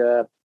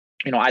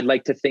I'd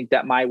like to think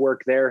that my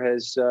work there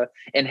has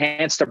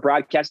enhanced the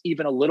broadcast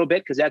even a little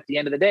bit, because at the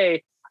end of the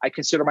day, I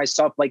consider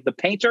myself like the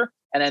painter,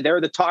 and then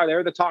they're the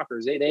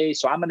talkers.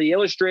 So I'm the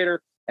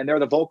illustrator and they're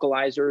the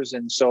vocalizers.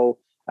 And so,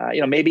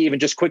 maybe even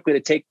just quickly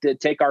to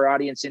take our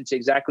audience into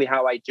exactly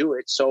how I do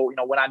it. So,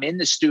 when I'm in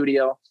the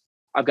studio,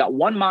 I've got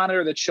one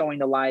monitor that's showing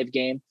the live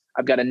game.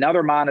 I've got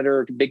another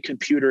monitor, big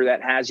computer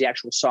that has the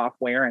actual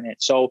software in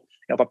it. So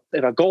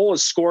if a goal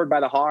is scored by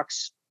the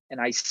Hawks and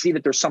I see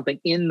that there's something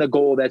in the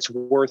goal that's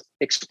worth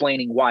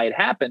explaining why it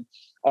happened,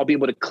 I'll be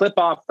able to clip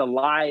off the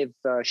live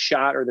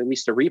shot, or at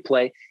least the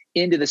replay,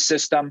 into the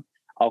system.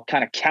 I'll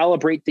kind of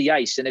calibrate the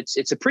ice, and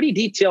it's a pretty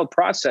detailed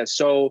process.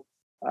 So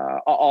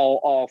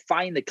I'll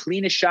find the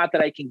cleanest shot that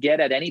I can get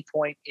at any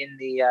point in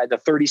the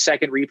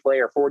 30-second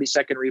replay or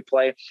 40-second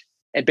replay.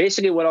 And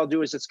basically what I'll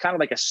do is it's kind of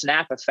like a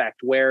snap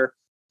effect where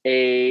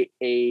the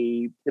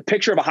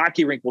picture of a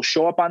hockey rink will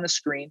show up on the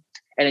screen,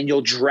 and then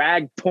you'll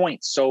drag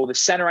points. So the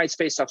center ice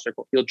faceoff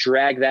circle, you'll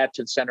drag that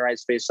to the center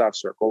ice faceoff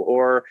circle,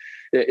 or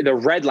the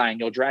red line,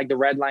 you'll drag the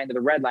red line to the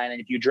red line. And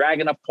if you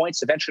drag enough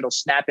points, eventually it'll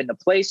snap into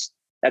place.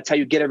 That's how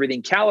you get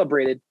everything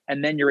calibrated.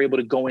 And then you're able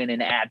to go in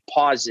and add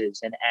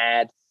pauses and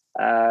add,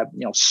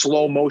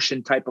 slow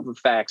motion type of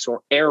effects,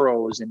 or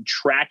arrows and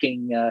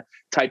tracking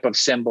type of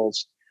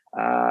symbols.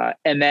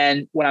 And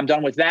then when I'm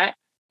done with that,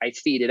 I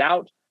feed it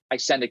out. I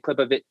send a clip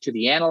of it to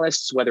the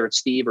analysts, whether it's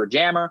Steve or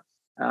Jammer.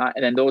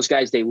 And then those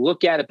guys, they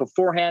look at it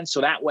beforehand.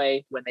 So that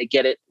way, when they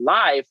get it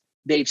live,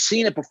 they've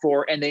seen it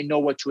before and they know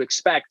what to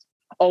expect,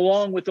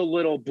 along with a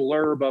little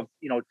blurb of,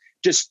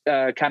 just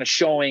kind of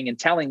showing and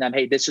telling them,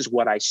 hey, this is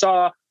what I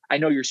saw. I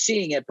know you're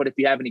seeing it, but if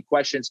you have any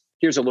questions,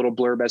 here's a little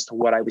blurb as to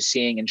what I was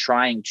seeing and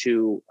trying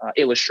to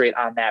illustrate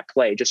on that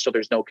play, just so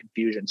there's no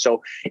confusion.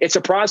 So it's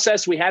a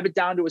process. We have it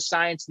down to a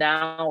science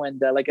now. And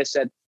like I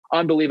said,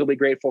 unbelievably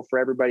grateful for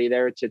everybody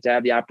there to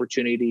have the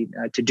opportunity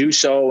to do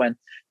so. And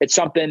it's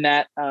something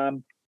that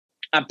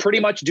I'm pretty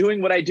much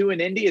doing what I do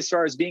in Indy as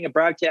far as being a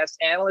broadcast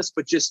analyst,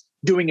 but just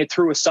doing it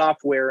through a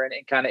software and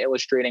kind of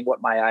illustrating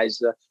what my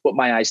eyes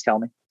tell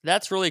me.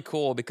 That's really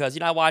cool because,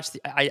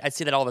 I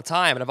see that all the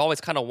time, and I've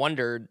always kind of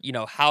wondered,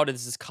 how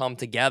does this come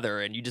together?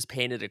 And you just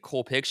painted a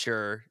cool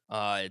picture,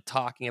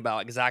 talking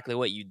about exactly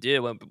what you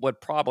do and what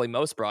probably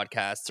most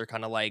broadcasts are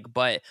kind of like.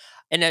 I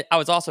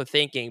was also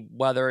thinking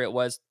whether it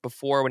was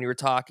before when you were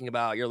talking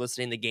about you're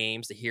listening to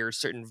games to hear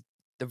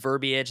the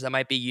verbiage that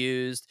might be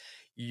used.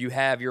 You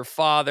have your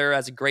father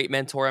as a great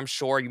mentor, I'm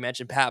sure. You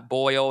mentioned Pat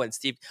Boyle and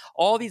Steve,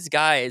 all these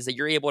guys that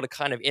you're able to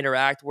kind of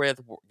interact with,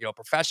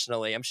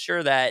 professionally. I'm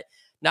sure that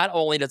not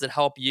only does it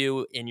help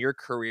you in your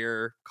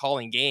career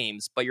calling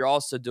games, but you're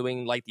also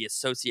doing like the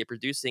associate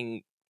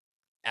producing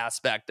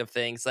aspect of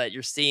things that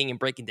you're seeing and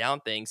breaking down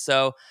things.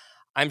 So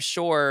I'm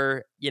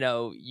sure,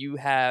 you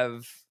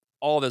have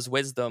all this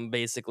wisdom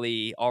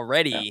basically Yeah.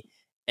 already,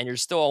 and you're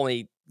still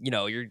only,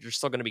 you're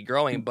still going to be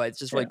growing, Mm. but it's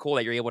just really Yeah. cool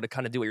that you're able to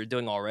kind of do what you're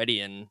doing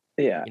already and,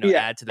 Yeah. Yeah.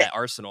 add to that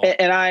arsenal.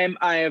 And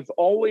I have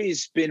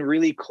always been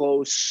really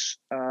close.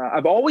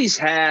 I've always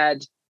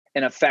had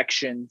an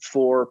affection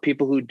for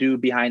people who do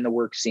behind the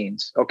work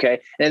scenes. Okay.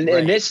 And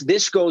Right.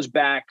 this goes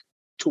back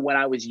to when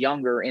I was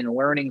younger and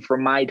learning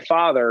from my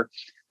father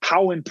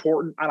how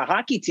important on a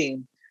hockey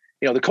team,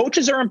 the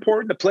coaches are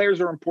important, the players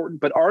are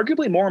important, but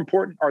arguably more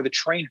important are the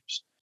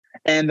trainers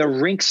and the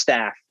rink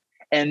staff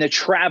and the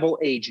travel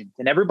agent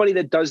and everybody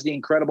that does the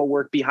incredible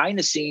work behind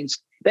the scenes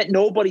that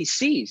nobody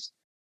sees.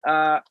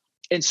 And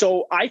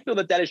so I feel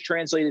that has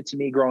translated to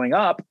me growing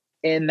up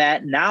in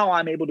that now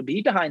I'm able to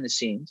be behind the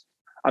scenes.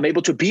 I'm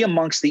able to be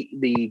amongst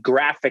the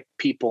graphic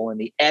people and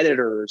the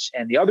editors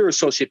and the other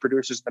associate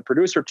producers and the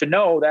producer to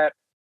know that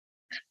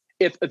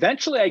if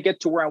eventually I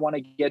get to where I want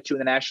to get to in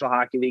the National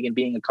Hockey League and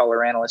being a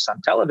color analyst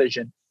on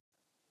television,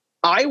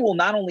 I will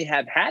not only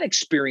have had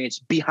experience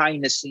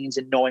behind the scenes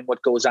and knowing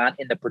what goes on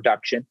in the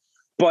production,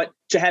 but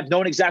to have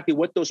known exactly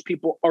what those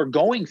people are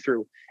going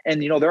through.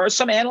 And, there are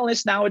some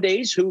analysts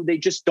nowadays who they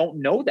just don't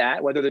know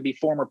that, whether they be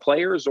former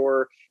players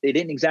or they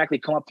didn't exactly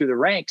come up through the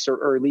ranks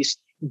or at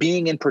least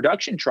being in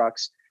production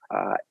trucks.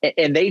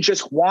 And they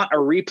just want a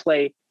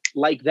replay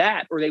like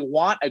that, or they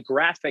want a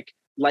graphic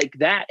like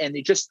that. And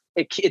it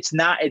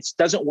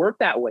doesn't work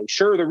that way.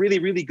 Sure, the really,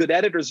 really good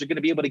editors are going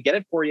to be able to get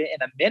it for you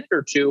in a minute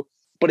or two,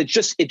 but it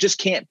just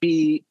can't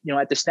be,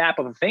 at the snap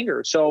of a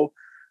finger. So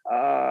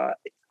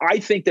I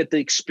think that the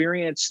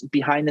experience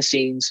behind the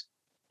scenes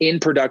in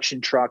production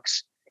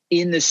trucks,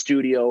 in the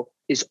studio,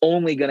 is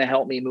only going to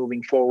help me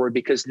moving forward,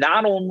 because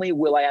not only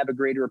will I have a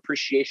greater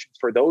appreciation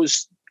for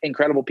those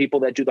incredible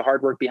people that do the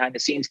hard work behind the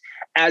scenes,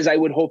 as I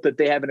would hope that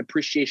they have an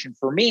appreciation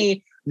for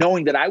me,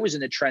 knowing that I was in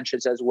the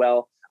trenches as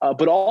well,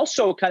 but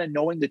also kind of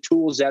knowing the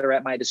tools that are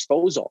at my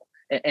disposal.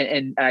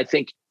 And I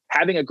think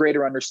having a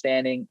greater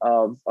understanding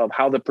of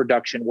how the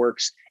production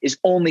works is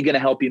only going to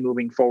help you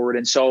moving forward.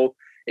 And so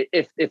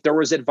if there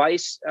was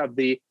advice of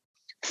the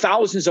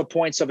thousands of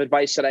points of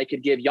advice that I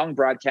could give young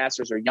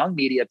broadcasters or young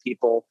media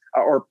people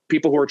or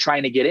people who are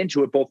trying to get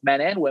into it, both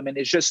men and women,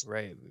 is just,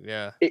 Right.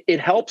 Yeah. it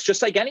helps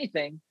just like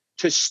anything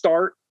to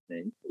start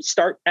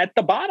at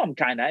the bottom.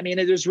 Kind of, I mean,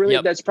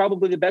 Yep. that's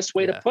probably the best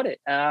way to Yeah. put it.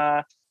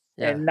 Yeah.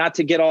 And not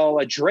to get all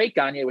a Drake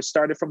on you, it was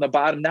started from the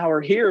bottom. Now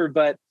we're here,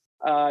 but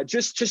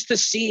just to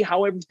see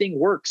how everything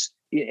works.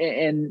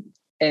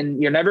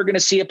 And you're never going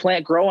to see a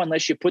plant grow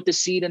unless you put the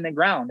seed in the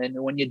ground.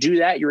 And when you do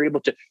that, you're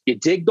able to, you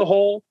dig the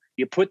hole,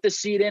 you put the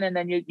seed in, and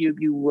then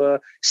you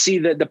see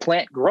the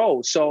plant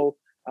grow. So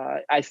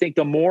I think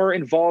the more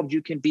involved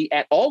you can be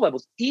at all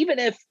levels, even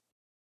if,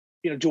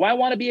 do I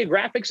want to be a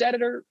graphics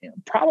editor?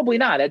 Probably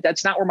not.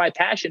 That's not where my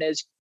passion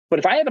is. But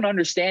if I have an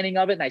understanding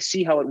of it and I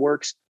see how it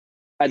works,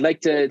 I'd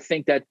like to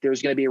think that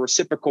there's going to be a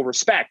reciprocal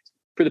respect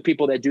for the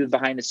people that do the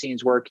behind the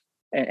scenes work.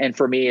 And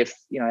for me, if,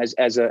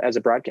 as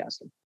a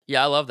broadcaster.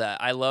 Yeah, I love that.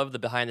 I love the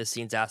behind the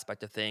scenes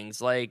aspect of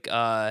things. Like,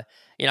 I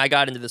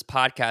got into this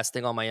podcast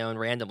thing on my own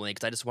randomly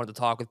because I just wanted to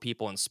talk with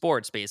people in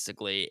sports,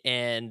 basically.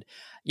 And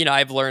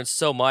I've learned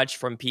so much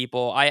from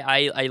people.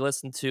 I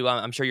listen to.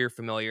 I'm sure you're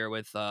familiar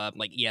with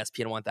like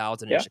ESPN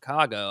 1000 in Yeah.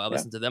 Chicago. I Yeah.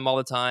 listen to them all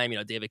the time.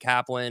 David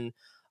Kaplan.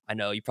 I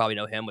know you probably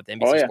know him with Oh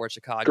NBC yeah. Sports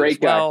Chicago as Great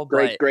guy. well.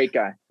 Great But guy.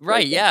 right,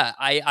 Great guy.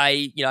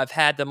 yeah. I've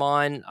had them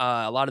on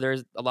a lot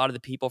of the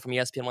people from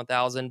ESPN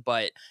 1000,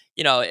 but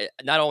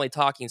not only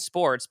talking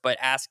sports, but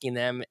asking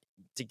them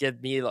to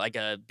give me like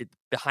a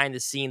behind the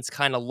scenes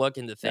kind of look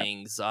into Yeah.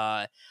 things.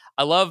 I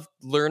love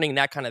learning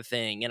that kind of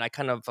thing, and I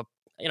kind of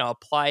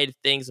applied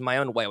things in my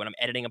own way when I'm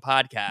editing a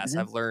podcast. Mm-hmm.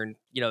 I've learned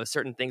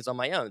certain things on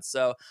my own,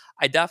 so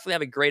I definitely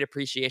have a great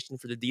appreciation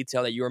for the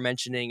detail that you were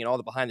mentioning and all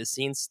the behind the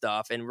scenes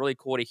stuff, and really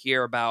cool to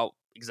hear about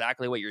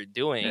exactly what you're Yeah.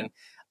 doing.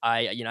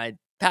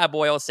 Pat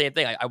Boyle, same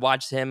thing. I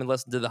watched him and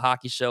listened to the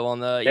hockey show on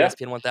the Yeah.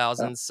 ESPN Yeah.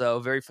 1000, so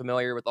very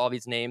familiar with all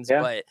these names,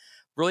 Yeah. but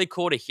really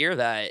cool to hear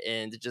that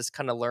and to just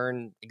kind of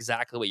learn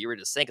exactly what you were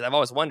just saying. Because I've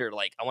always wondered,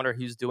 like, I wonder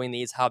who's doing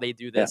these, how they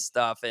do Yeah. this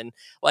stuff. And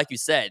like you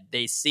said,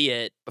 they see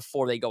it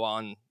before they go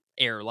on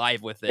air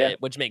live with Yeah.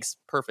 it, which makes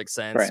perfect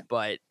sense. Right.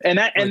 But And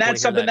really cool to that's hear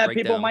something that that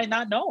people breakdown. might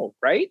not know,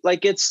 right?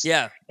 Like it's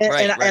Yeah, and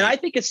right, and right. I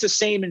think it's the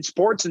same in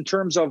sports in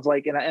terms of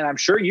like, and I'm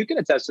sure you can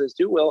attest to this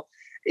too, Will,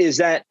 is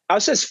that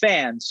us as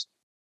fans,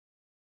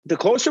 the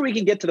closer we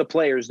can get to the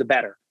players, the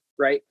better,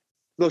 right?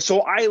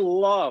 So I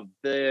love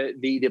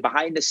the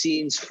behind the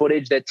scenes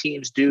footage that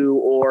teams do,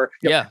 or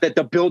Yeah. that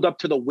the build up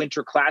to the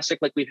Winter Classic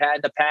like we've had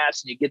in the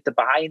past, and you get the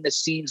behind the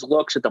scenes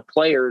looks at the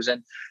players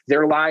and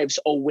their lives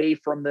away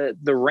from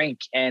the rink,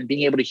 and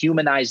being able to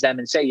humanize them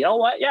and say, you know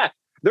what, yeah,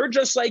 they're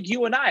just like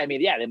you and I. I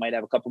mean, yeah, they might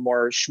have a couple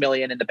more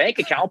schmillion in the bank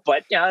account,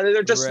 but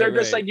they're just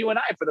like you and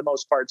I for the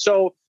most part.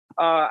 So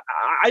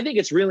I think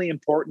it's really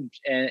important,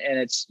 and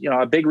it's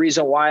a big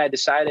reason why I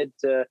decided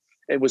to.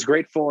 It was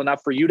grateful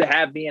enough for you to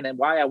have me, and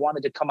why I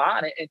wanted to come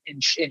on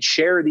and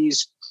share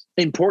these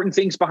important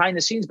things behind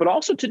the scenes, but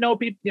also to know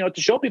people,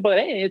 to show people that,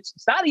 hey, it's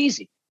not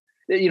easy.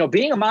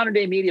 Being a modern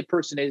day media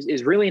person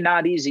is really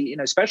not easy,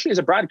 especially as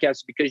a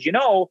broadcaster, because,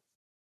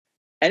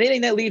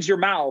 anything that leaves your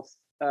mouth,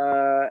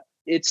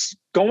 it's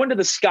going to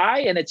the sky,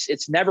 and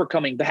it's never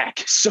coming back.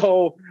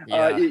 So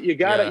you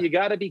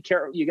gotta be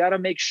careful. You gotta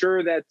make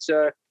sure that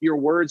your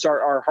words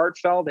are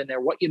heartfelt and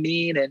they're what you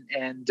mean,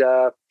 and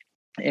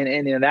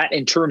in that,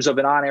 in terms of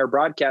an on-air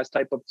broadcast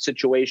type of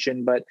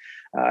situation. But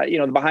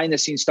the behind the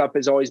scenes stuff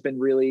has always been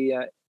really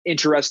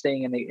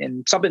interesting,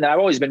 and something that I've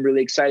always been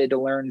really excited to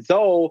learn.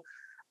 Though,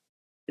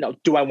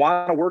 do I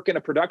want to work in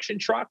a production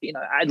truck?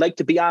 I'd like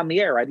to be on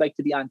the air. I'd like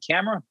to be on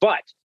camera,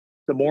 but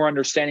the more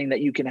understanding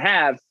that you can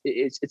have,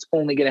 it's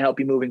only going to help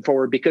you moving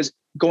forward. Because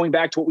going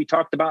back to what we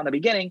talked about in the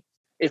beginning,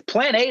 if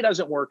plan A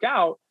doesn't work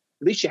out,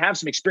 at least you have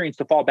some experience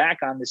to fall back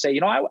on to say,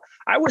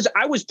 I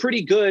was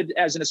pretty good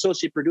as an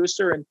associate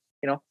producer, and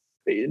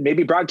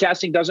maybe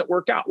broadcasting doesn't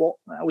work out. Well,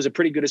 I was a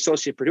pretty good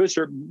associate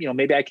producer.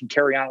 Maybe I can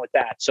carry on with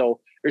that.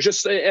 So there's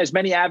just as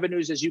many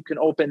avenues as you can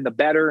open, the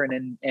better.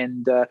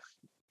 And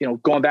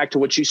going back to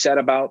what you said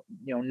about,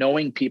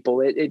 knowing people,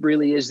 it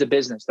really is the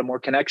business. The more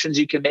connections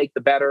you can make,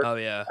 the better. Oh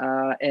yeah.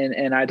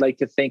 And I'd like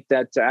to think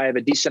that I have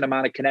a decent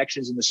amount of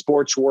connections in the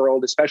sports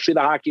world, especially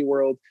the hockey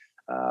world,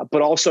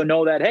 but also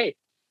know that, hey,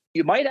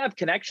 you might have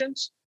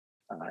connections,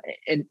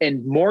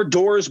 and more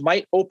doors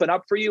might open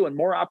up for you, and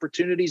more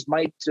opportunities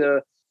might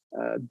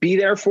be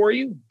there for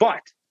you.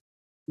 But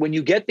when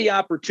you get the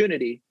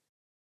opportunity,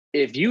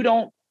 if you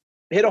don't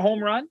hit a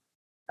home run,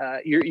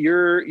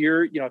 you're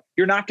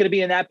not going to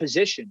be in that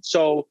position.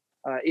 So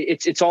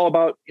it's all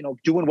about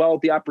doing well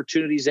with the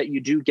opportunities that you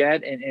do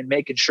get, and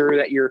making sure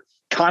that you're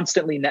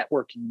constantly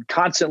networking,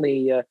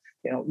 constantly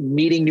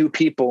meeting new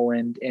people,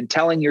 and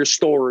telling your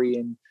story,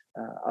 and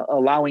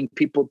allowing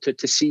people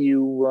to see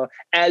you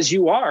as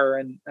you are.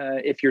 And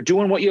if you're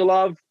doing what you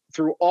love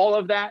through all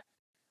of that,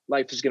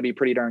 life is going to be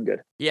pretty darn good.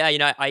 Yeah,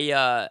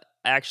 I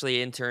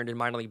actually interned in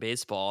minor league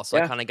baseball, so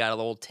I Yeah. kind of got a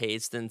little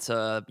taste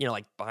into,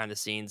 like behind the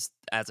scenes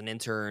as an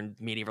intern,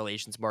 media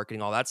relations,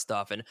 marketing, all that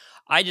stuff. And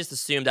I just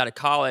assumed out of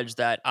college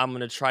that I'm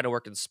going to try to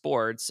work in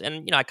sports.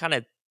 And, I kind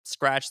of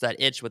scratched that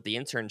itch with the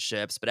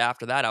internships. But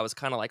after that, I was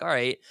kind of like, all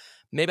right,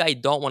 maybe I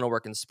don't want to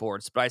work in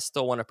sports, but I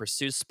still want to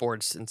pursue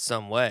sports in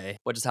some way,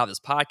 which is how this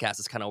podcast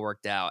has kind of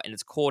worked out. And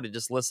it's cool to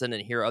just listen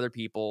and hear other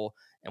people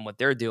and what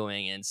they're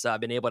doing. And so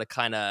I've been able to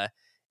kind of,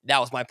 that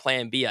was my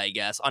plan B, I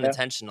guess, Yeah.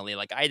 unintentionally.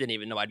 Like, I didn't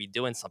even know I'd be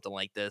doing something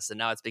like this, and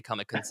now it's become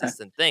a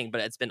consistent thing.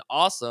 But it's been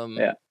awesome,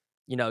 Yeah.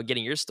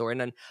 getting your story. And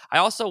then I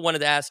also wanted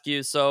to ask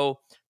you, so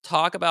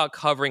talk about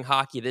covering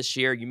hockey this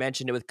year. You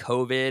mentioned it with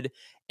COVID,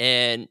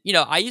 and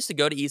I used to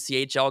go to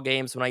ECHL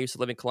games when I used to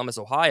live in Columbus,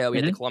 Ohio. We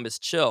had the Mhm. Columbus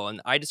Chill,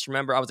 and I just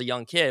remember I was a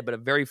young kid, but a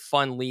very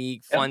fun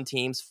league, Yeah. fun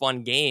teams,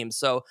 fun games.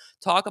 So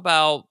talk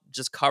about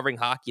just covering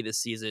hockey this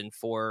season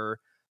for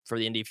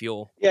the Indy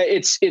Fuel. Yeah,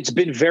 it's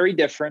been very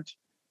different.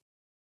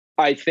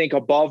 I think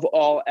above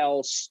all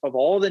else, of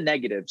all the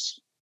negatives,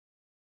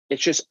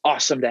 it's just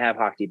awesome to have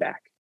hockey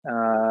back.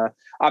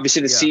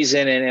 Obviously, the Yeah.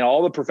 season and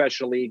all the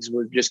professional leagues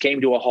just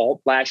came to a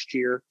halt last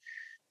year.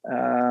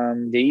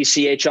 The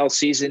ECHL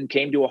season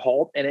came to a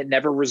halt, and it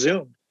never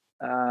resumed.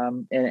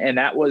 And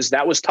that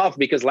was tough,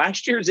 because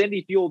last year's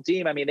Indy Fuel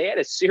team, I mean, they had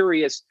a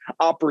serious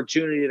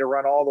opportunity to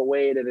run all the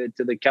way to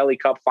the Kelly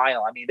Cup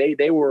final. I mean,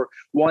 they were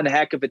one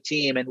heck of a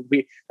team, and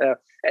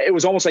it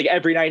was almost like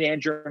every night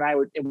Andrew and I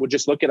would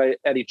just look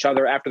at each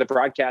other after the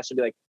broadcast and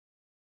be like,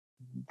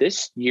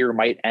 this year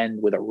might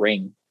end with a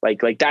ring.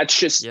 Like that's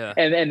just, Yeah.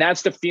 and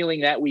that's the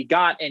feeling that we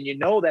got. And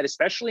that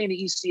especially in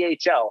the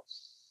ECHL,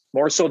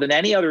 more so than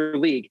any other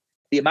league,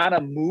 the amount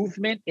of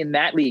movement in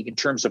that league in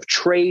terms of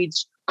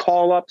trades,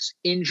 call-ups,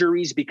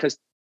 injuries, because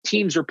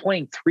teams are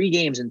playing 3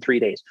 games in 3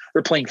 days.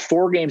 They're playing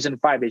 4 games in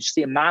 5 days. Just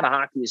the amount of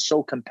hockey is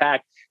so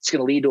compact, it's going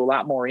to lead to a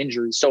lot more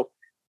injuries. So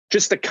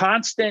just the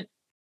constant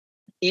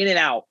in and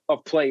out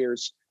of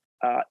players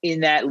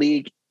in that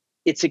league,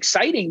 it's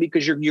exciting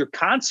because you're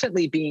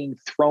constantly being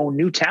thrown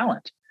new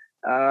talent.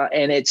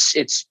 And it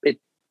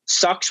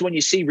sucks when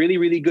you see really,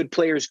 really good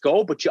players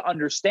go, but you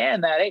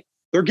understand that, hey,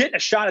 they're getting a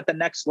shot at the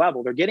next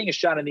level. They're getting a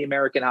shot in the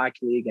American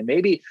Hockey League, and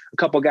maybe a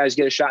couple of guys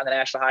get a shot in the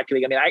National Hockey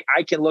League. I mean,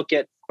 I can look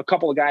at a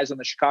couple of guys on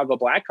the Chicago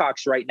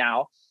Blackhawks right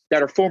now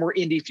that are former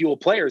Indy Fuel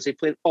players. They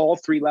played all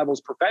 3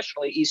 levels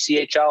professionally,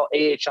 ECHL,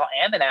 AHL,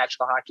 and the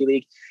National Hockey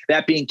League,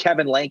 that being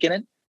Kevin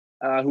Lankinen,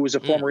 who was a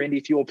former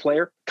Indy Fuel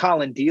player.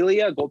 Colin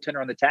Delia, a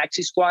goaltender on the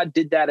Taxi Squad,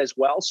 did that as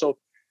well. So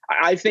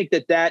I think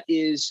that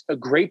is a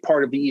great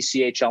part of the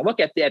ECHL. Look,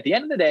 at the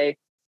end of the day,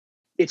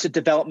 it's a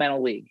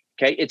developmental league.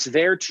 Okay. It's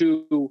there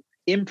to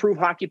improve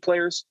hockey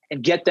players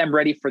and get them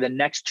ready for the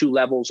next two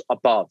levels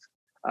above.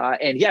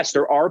 And yes,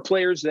 there are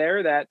players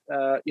there that,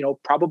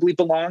 probably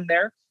belong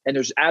there. And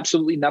there's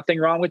absolutely nothing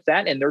wrong with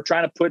that. And they're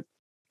trying to put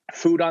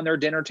food on their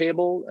dinner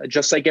table,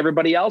 just like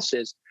everybody else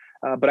is.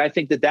 But I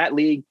think that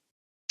league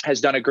has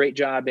done a great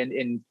job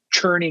in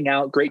churning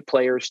out great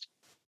players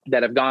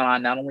that have gone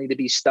on not only to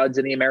be studs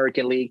in the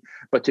American League,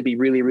 but to be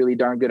really, really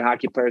darn good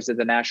hockey players at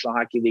the National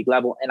Hockey League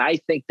level. And I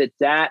think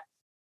that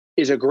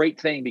is a great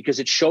thing because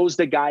it shows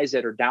the guys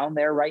that are down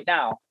there right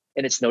now.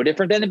 And it's no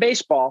different than in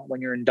baseball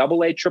when you're in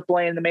AA,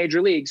 AAA in the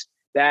major leagues,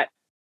 that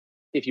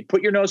if you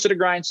put your nose to the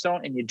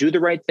grindstone and you do the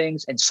right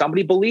things and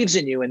somebody believes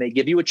in you and they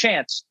give you a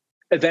chance,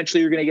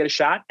 eventually you're going to get a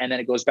shot. And then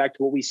it goes back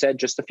to what we said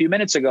just a few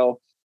minutes ago.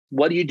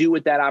 What do you do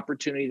with that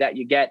opportunity that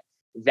you get?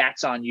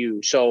 That's on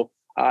you. So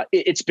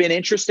it's been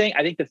interesting.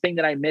 I think the thing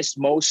that I missed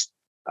most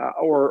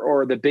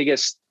or the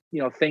biggest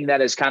thing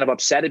that has kind of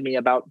upsetted me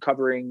about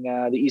covering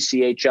the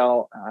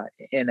ECHL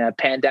in a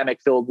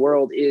pandemic-filled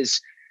world is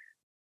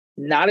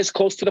not as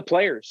close to the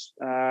players.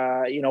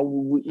 I'd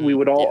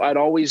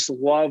always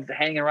loved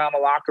hanging around the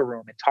locker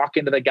room and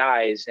talking to the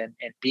guys and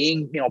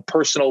being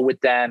personal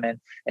with them. And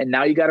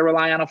now you got to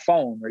rely on a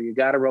phone or you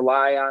got to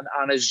rely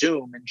on a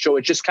Zoom, and so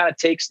it just kind of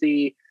takes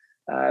the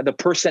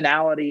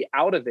personality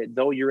out of it.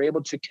 Though you're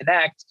able to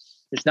connect,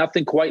 there's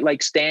nothing quite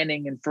like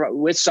standing in front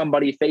with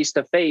somebody face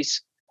to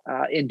face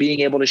and being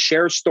able to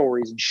share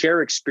stories and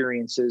share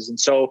experiences. And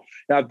so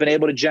I've been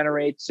able to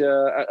generate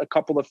a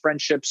couple of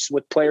friendships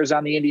with players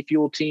on the Indy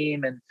Fuel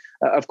team. And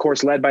of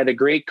course, led by the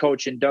great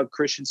coach and Doug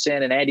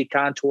Christensen and Andy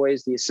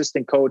Contois, the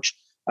assistant coach.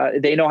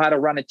 They know how to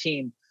run a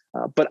team.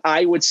 But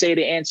I would say,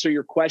 to answer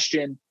your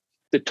question,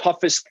 the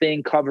toughest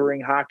thing covering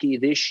hockey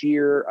this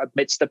year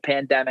amidst the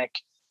pandemic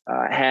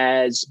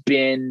has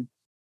been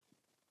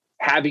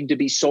having to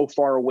be so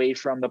far away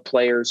from the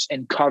players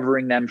and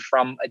covering them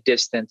from a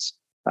distance.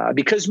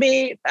 Because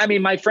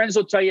my friends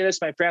will tell you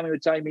this, my family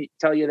would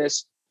tell you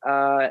this.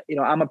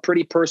 I'm a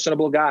pretty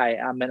personable guy.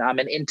 I'm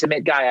an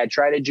intimate guy. I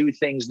try to do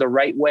things the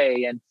right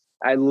way, and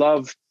I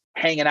love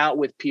hanging out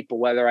with people,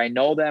 whether I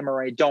know them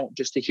or I don't,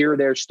 just to hear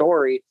their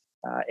story.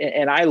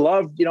 And I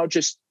love,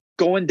 just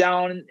going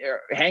down,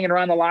 hanging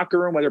around the locker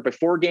room, whether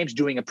before games,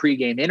 doing a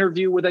pregame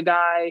interview with a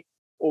guy,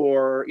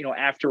 or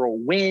after a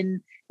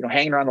win,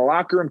 hanging around the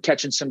locker room,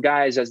 catching some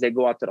guys as they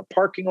go out to the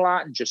parking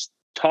lot and just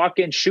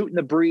talking, shooting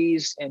the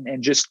breeze,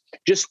 and just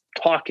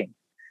talking.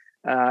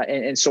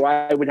 And so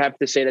I would have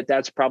to say that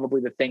that's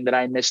probably the thing that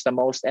I miss the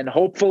most. And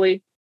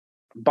hopefully,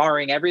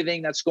 barring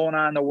everything that's going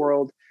on in the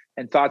world,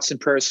 and thoughts and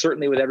prayers,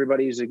 certainly with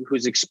everybody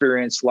who's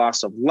experienced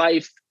loss of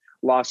life,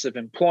 loss of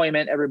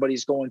employment,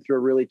 everybody's going through a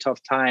really tough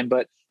time.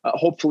 But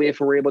hopefully, if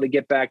we're able to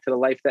get back to the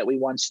life that we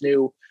once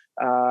knew,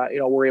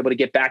 we're able to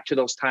get back to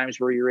those times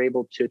where you're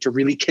able to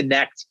really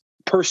connect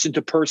person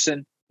to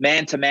person,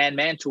 man to man,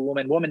 man to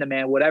woman, woman to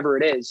man, whatever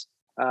it is,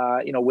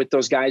 with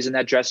those guys in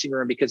that dressing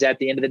room. Because at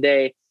the end of the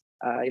day,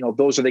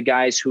 those are the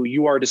guys who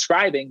you are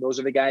describing. Those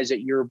are the guys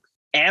that you're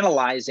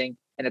analyzing.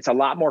 And it's a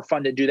lot more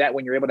fun to do that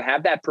when you're able to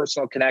have that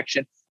personal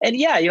connection. And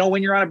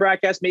when you're on a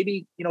broadcast,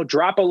 maybe,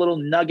 drop a little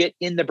nugget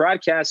in the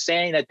broadcast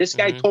saying that this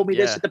guy told me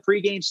this at the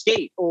pregame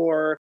skate,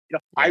 or,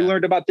 I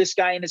learned about this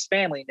guy and his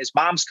family, and his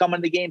mom's coming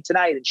to the game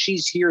tonight and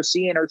she's here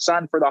seeing her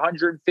son for the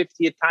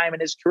 150th time in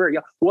his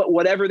career.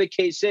 Whatever the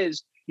case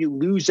is, you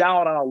lose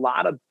out on a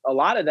lot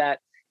of that,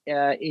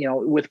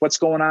 with what's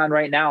going on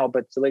right now.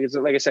 But like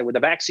I said, with the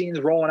vaccines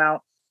rolling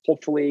out,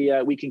 hopefully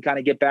we can kind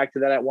of get back to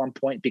that at one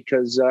point,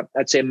 because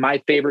I'd say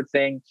my favorite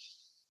thing,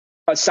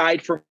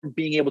 aside from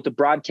being able to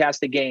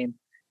broadcast the game,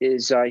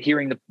 is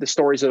hearing the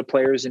stories of the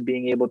players and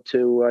being able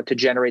to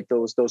generate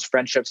those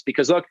friendships.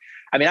 Because look,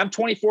 I'm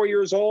 24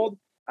 years old.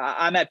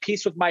 I'm at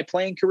peace with my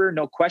playing career,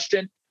 no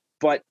question.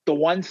 But the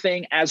one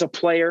thing as a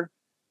player,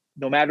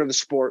 no matter the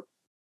sport,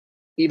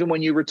 even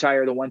when you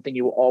retire, the one thing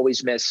you will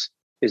always miss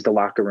is the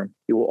locker room.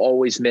 You will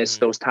always miss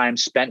those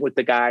times spent with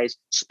the guys,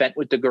 spent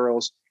with the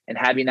girls, and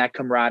having that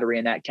camaraderie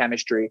and that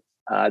chemistry.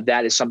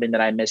 That is something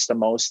that I miss the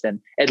most. And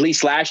at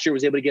least last year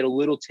was able to get a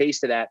little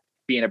taste of that,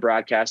 being a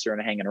broadcaster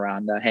and hanging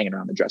around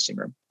the dressing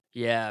room.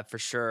 Yeah, for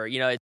sure.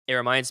 It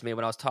reminds me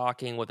when I was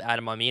talking with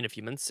Adam Amin a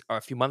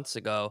few months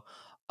ago.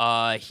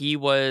 He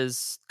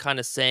was kind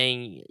of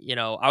saying,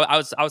 I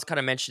was kind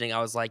of mentioning,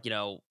 I was like,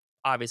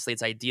 obviously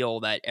it's ideal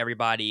that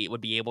everybody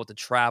would be able to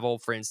travel.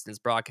 For instance,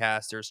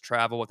 broadcasters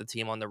travel with the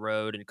team on the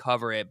road and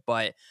cover it.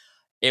 But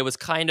it was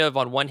kind of,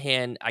 on one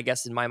hand, I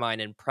guess in my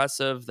mind,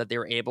 impressive that they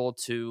were able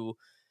to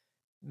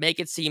make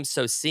it seem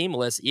so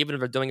seamless, even if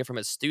they're doing it from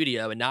a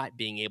studio and not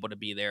being able to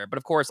be there. But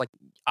of course, like,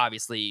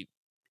 obviously,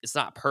 it's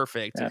not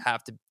perfect to Yeah.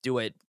 have to do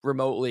it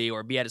remotely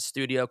or be at a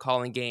studio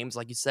calling games.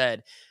 Like you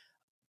said,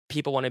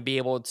 people want to be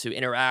able to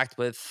interact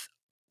with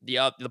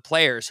the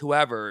players,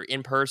 whoever,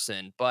 in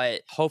person.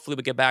 But hopefully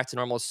we get back to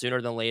normal sooner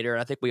than later.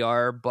 And I think we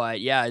are. But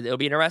yeah, it'll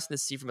be interesting to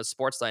see from a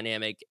sports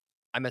dynamic.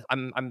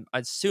 I'm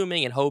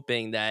assuming and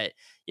hoping that,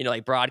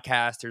 like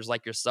broadcasters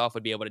like yourself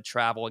would be able to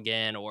travel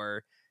again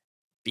or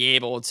be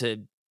able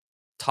to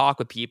talk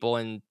with people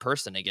in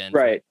person again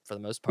Right. for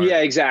the most part. Yeah,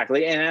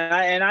 exactly.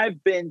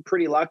 I've been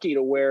pretty lucky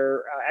to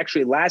where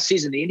actually last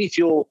season the Indy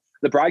Fuel,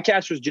 the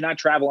broadcasters do not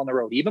travel on the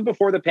road even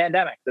before the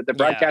pandemic. That the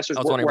Yeah, broadcasters I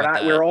was wondering were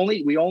about not.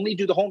 that. We only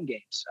do the home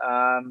games.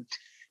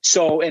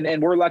 So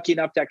and we're lucky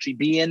enough to actually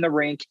be in the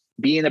rink,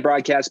 be in the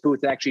broadcast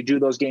booth, and actually do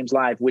those games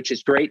live, which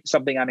is great.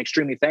 Something I'm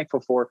extremely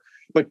thankful for.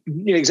 But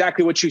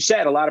exactly what you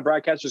said, a lot of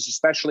broadcasters,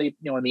 especially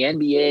in the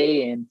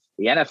NBA and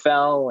the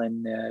NFL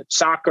and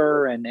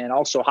soccer and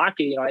also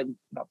hockey.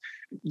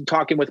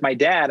 Talking with my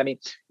dad, I mean,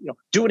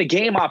 doing a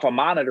game off a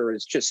monitor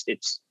is just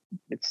it's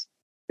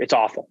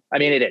awful. I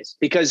mean, it is,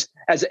 because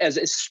as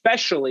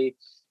especially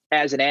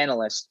as an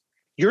analyst,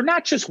 you're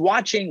not just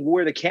watching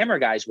where the camera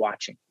guy's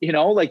watching,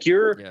 like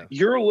Yeah.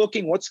 you're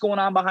looking what's going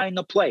on behind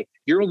the play.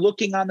 You're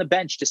looking on the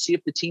bench to see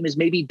if the team is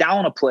maybe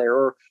down a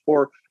player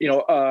or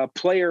a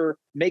player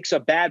makes a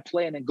bad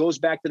play and then goes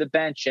back to the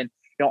bench. And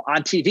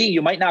on TV,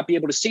 you might not be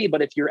able to see,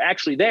 but if you're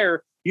actually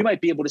there, you might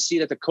be able to see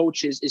that the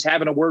coach is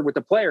having a word with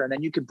the player. And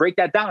then you can break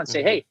that down and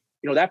say, hey,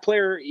 that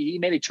player, he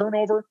made a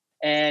turnover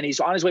and he's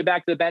on his way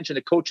back to the bench and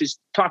the coach is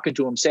talking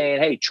to him saying,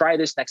 hey, try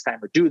this next time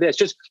or do this,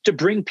 just to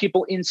bring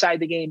people inside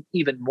the game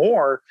even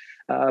more.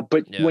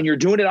 But when you're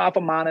doing it off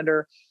a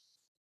monitor,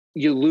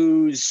 you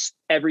lose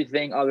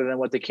everything other than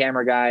what the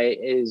camera guy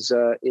is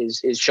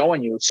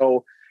showing you.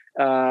 So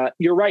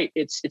you're right.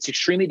 It's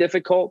extremely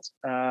difficult.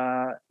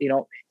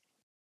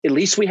 At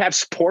least we have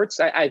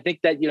sports. I think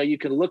that, you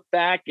can look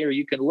back or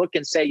you can look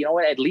and say,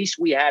 what, at least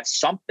we have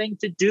something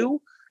to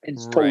do and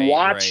to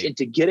watch and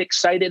to get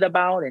excited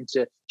about and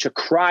to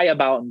cry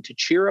about and to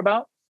cheer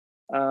about.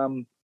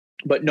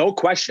 But no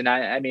question.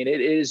 I mean,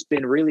 it has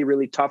been really,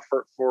 really tough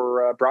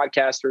for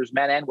broadcasters,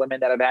 men and women,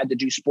 that have had to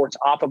do sports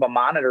off of a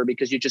monitor,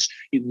 because you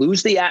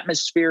lose the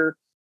atmosphere.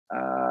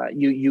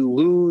 You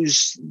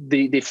lose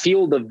the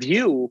field of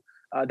view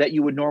that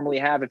you would normally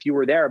have if you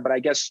were there. But I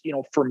guess,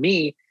 for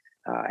me,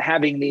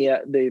 having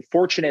the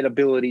fortunate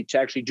ability to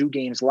actually do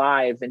games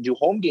live and do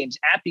home games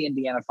at the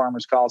Indiana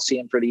Farmers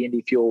Coliseum for the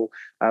Indy Fuel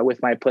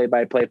with my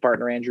play-by-play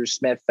partner, Andrew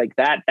Smith, like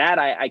that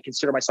I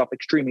consider myself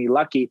extremely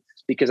lucky,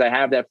 because I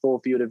have that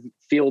full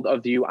field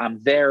of view.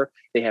 I'm there.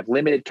 They have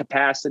limited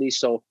capacity.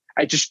 So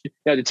I just,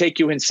 to take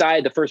you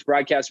inside the first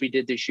broadcast we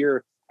did this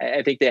year,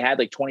 I think they had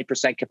like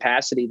 20%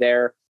 capacity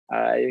there.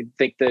 I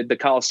think the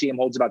Coliseum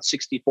holds about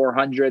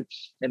 6,400,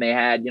 and they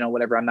had,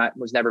 whatever.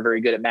 Was never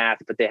very good at math,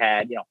 but they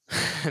had,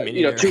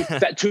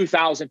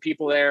 2,000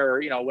 people there,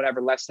 or,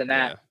 whatever, less than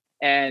that.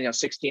 Yeah. And,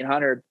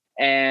 1,600.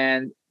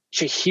 And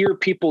to hear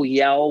people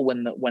yell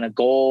when a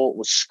goal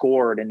was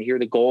scored and to hear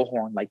the goal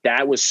horn, like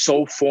that was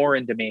so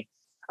foreign to me.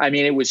 I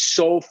mean, it was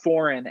so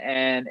foreign,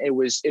 and it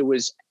was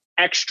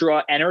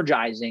extra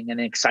energizing and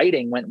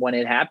exciting when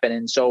it happened.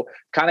 And so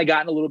kind of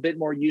gotten a little bit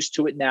more used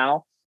to it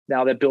now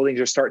that buildings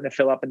are starting to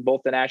fill up in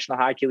both the National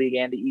Hockey League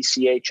and the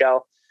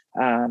ECHL.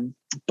 The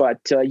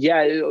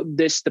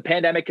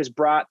pandemic has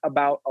brought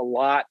about a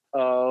lot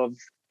of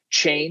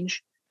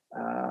change.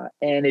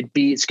 And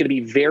it's going to be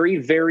very,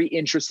 very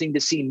interesting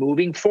to see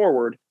moving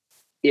forward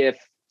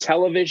if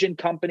television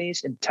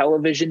companies and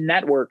television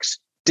networks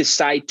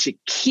decide to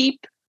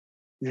keep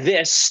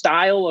this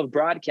style of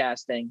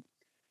broadcasting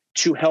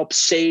to help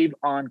save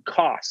on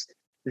cost.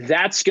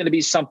 That's going to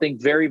be something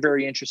very,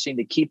 very interesting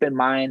to keep in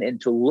mind and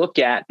to look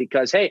at,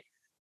 because, hey,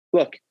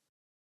 look,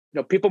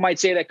 people might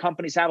say that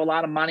companies have a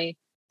lot of money,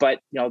 but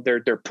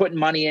they're putting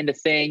money into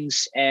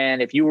things.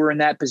 And if you were in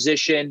that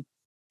position,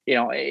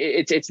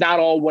 it's not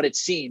all what it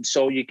seems.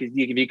 So you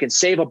can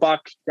save a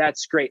buck.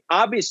 That's great.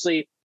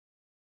 Obviously,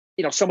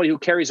 somebody who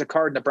carries a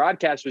card in the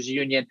broadcasters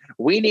union,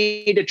 we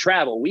need to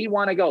travel. We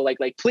want to go, like,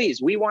 please,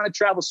 we want to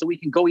travel so we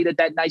can go eat at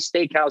that nice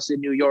steakhouse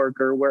in New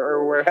York or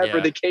wherever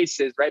the case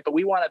is. Right. But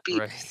we want to be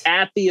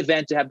at the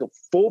event, to have the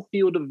full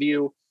field of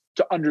view,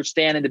 to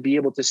understand and to be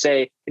able to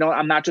say,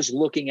 I'm not just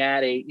looking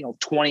at a,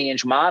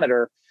 20-inch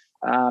monitor.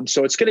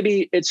 So it's going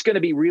to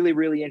be really,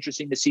 really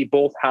interesting to see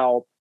both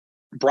how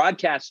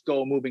broadcasts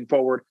go moving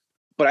forward.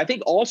 But I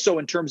think also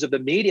in terms of the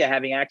media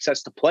having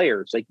access to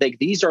players, like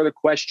these are the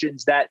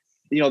questions that,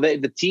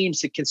 the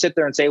teams can sit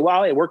there and say,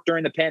 well, it worked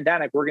during the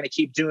pandemic, we're going to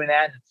keep doing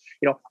that.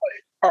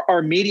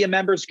 Are media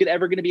members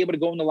ever going to be able to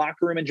go in the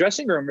locker room and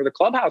dressing room or the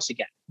clubhouse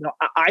again?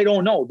 I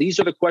don't know. These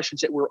are the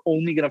questions that we're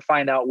only going to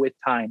find out with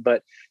time.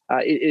 But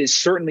it has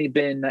certainly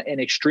been an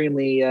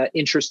extremely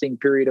interesting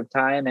period of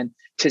time. And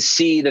to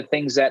see the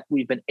things that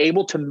we've been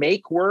able to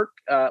make work,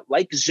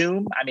 like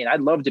Zoom. I mean,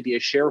 I'd love to be a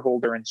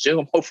shareholder in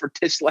Zoom over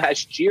this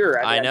last year.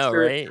 I know,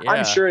 right? Yeah.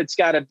 I'm sure it's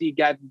got to be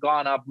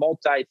gone up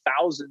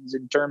multi-thousands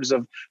in terms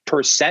of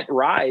percent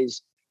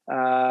rise.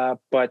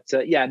 But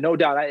no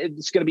doubt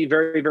it's going to be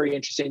very, very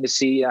interesting to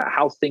see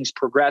how things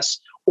progress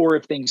or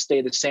if things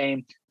stay the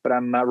same. But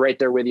I'm right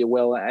there with you,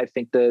 Will. I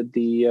think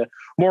the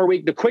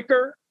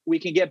quicker we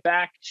can get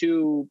back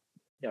to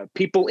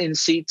people in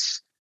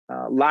seats,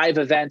 live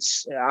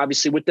events,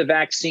 obviously with the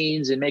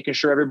vaccines and making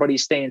sure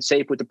everybody's staying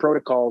safe with the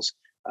protocols,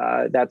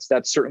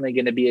 that's certainly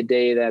going to be a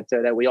day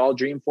that we all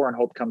dream for and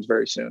hope comes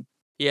very soon.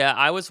 Yeah,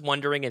 I was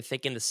wondering and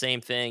thinking the same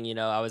thing.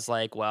 I was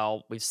like,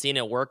 well, we've seen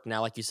it work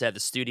now, like you said, the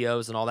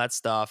studios and all that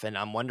stuff. And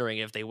I'm wondering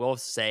if they will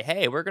say,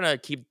 hey, we're going to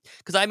keep.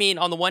 Because I mean,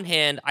 on the one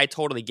hand, I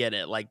totally get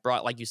it. Like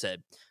you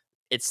said,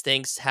 it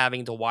stinks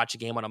having to watch a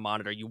game on a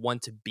monitor. You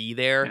want to be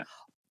there. Yeah.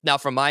 Now,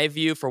 from my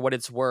view, for what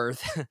it's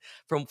worth,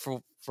 from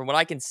what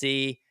I can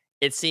see,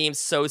 it seems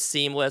so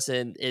seamless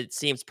and it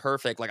seems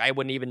perfect. Like I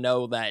wouldn't even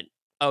know that.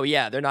 Oh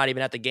yeah, they're not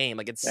even at the game.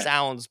 Like it Yeah.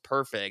 sounds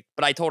perfect.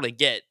 But I totally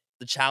get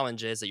the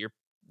challenges that you're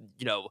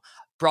you know,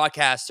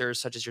 broadcasters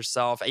such as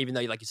yourself, even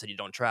though, like you said, you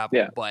don't travel,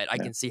 Yeah. but I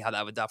Yeah. can see how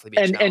that would definitely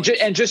be a challenge.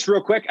 And just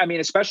real quick, I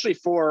mean, especially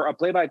for a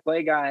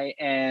play-by-play guy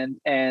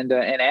and an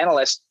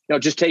analyst,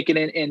 just taking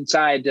in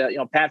inside,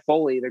 Pat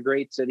Foley,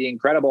 the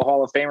incredible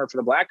Hall of Famer for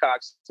the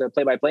Blackhawks, the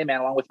play-by-play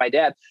man, along with my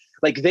dad,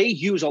 like they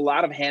use a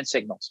lot of hand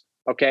signals.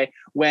 Okay.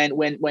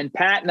 When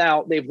Pat,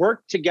 now they've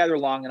worked together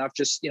long enough,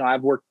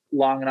 I've worked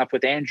long enough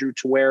with Andrew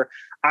to where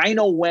I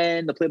know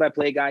when the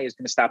play-by-play guy is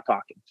going to stop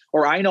talking,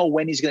 or I know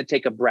when he's going to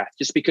take a breath,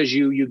 just because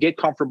you get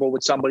comfortable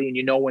with somebody and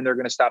you know when they're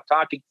going to stop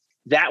talking.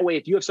 That way,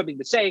 if you have something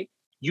to say,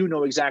 you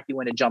know exactly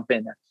when to jump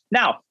in there.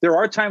 Now, there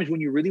are times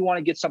when you really want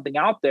to get something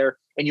out there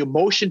and you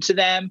motion to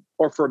them,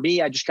 or for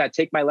me, I just kind of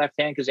take my left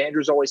hand because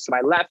Andrew's always to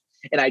my left,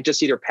 and I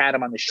just either pat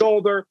him on the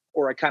shoulder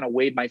or I kind of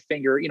wave my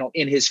finger,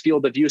 in his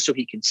field of view so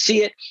he can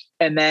see it.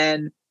 And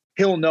then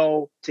he'll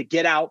know to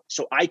get out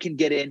so I can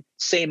get in,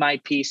 say my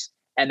piece,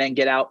 and then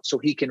get out so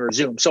he can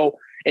resume. So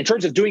in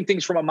terms of doing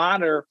things from a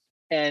monitor,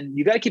 and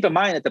you got to keep in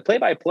mind that the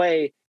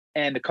play-by-play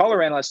and the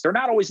color analysts, they're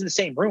not always in the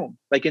same room.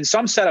 Like in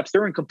some setups,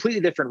 they're in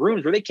completely different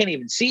rooms where they can't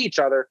even see each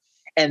other.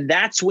 And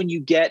that's when you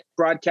get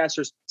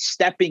broadcasters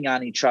stepping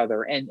on each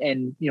other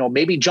and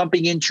maybe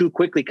jumping in too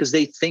quickly because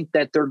they think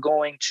that they're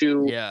going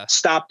to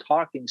stop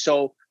talking.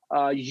 So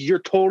you're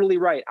totally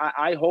right.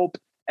 I hope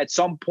at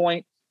some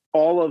point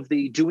all of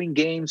the doing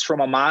games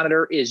from a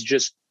monitor is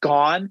just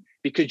gone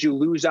because you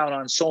lose out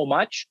on so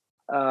much.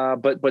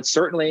 But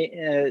certainly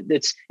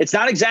it's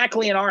not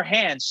exactly in our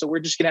hands. So we're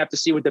just going to have to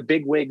see what the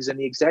big wigs and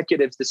the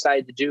executives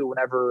decide to do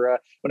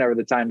whenever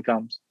the time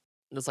comes.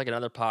 That's like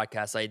another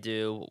podcast I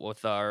do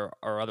with our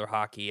other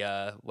hockey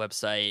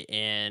website.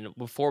 And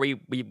before we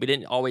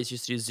didn't always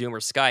used to do Zoom or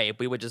Skype.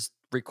 We would just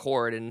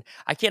record. And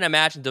I can't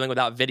imagine doing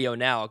without video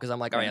now because I'm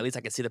like, all right, at least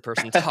I can see the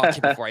person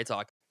talking before I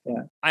talk.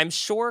 Yeah. I'm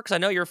sure, because I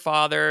know your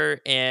father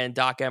and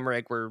Doc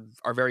Emmerich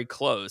are very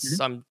close.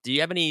 Mm-hmm. Do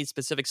you have any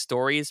specific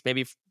stories,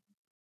 maybe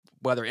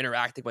whether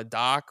interacting with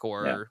Doc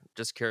or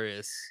just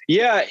curious?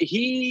 Yeah,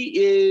 he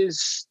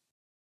is.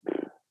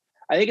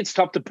 I think it's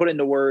tough to put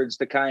into words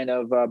the kind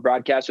of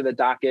broadcaster that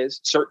Doc is.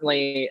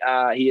 Certainly,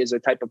 he is a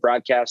type of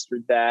broadcaster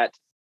that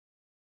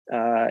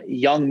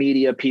young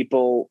media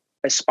people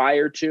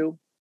aspire to,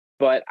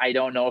 but I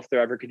don't know if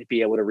they're ever going to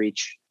be able to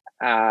reach.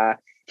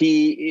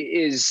 He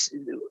is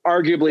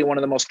arguably one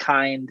of the most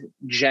kind,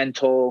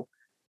 gentle,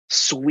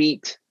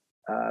 sweet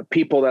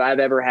people that I've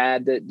ever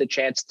had the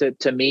chance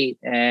to meet.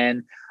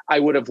 And I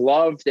would have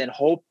loved and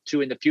hoped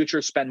to in the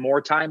future spend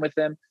more time with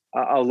him.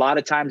 A lot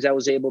of times I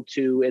was able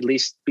to at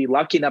least be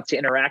lucky enough to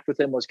interact with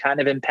him was kind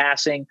of in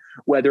passing,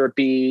 whether it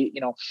be,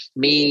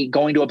 me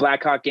going to a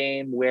Blackhawk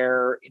game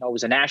where, it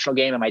was a national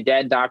game and my dad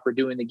and Doc were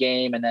doing the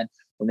game. And then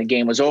when the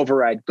game was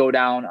over, I'd go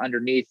down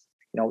underneath,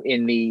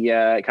 in the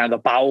kind of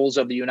the bowels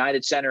of the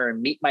United Center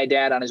and meet my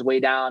dad on his way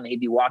down. He'd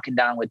be walking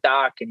down with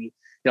Doc. And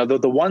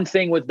the one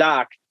thing with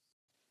Doc,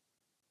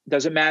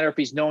 doesn't matter if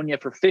he's known you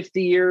for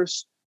 50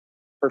 years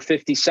or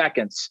 50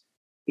 seconds,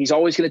 he's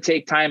always going to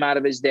take time out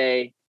of his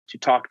day to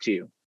talk to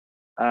you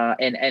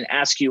and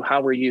ask you,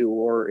 how are you?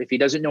 Or if he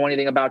doesn't know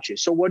anything about you.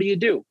 So what do you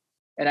do?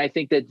 And I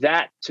think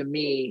that to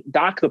me,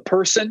 Doc, the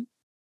person,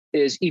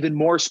 is even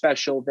more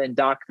special than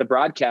Doc, the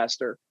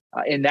broadcaster.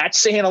 And that's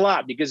saying a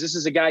lot because this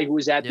is a guy who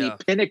is at the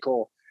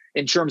pinnacle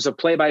in terms of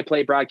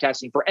play-by-play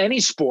broadcasting for any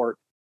sport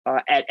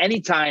at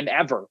any time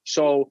ever.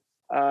 So,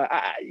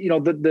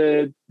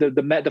 the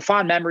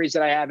fond memories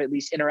that I have, at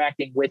least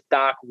interacting with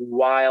Doc,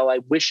 while I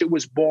wish it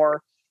was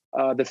more,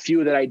 the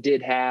few that I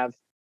did have,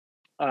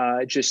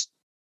 just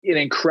an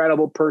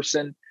incredible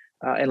person.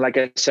 And like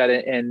I said,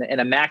 an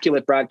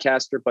immaculate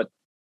broadcaster, but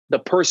the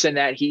person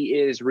that he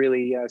is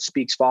really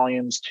speaks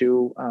volumes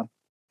to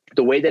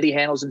the way that he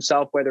handles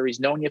himself, whether he's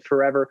known you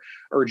forever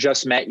or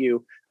just met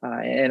you.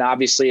 And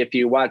obviously, if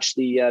you watch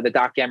the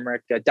Doc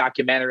Emmerich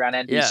documentary on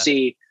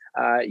NBC,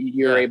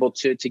 you're able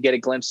to get a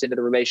glimpse into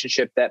the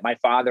relationship that my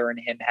father and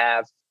him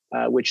have,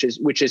 which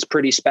is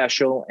pretty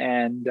special.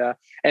 And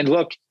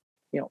look,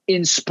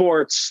 in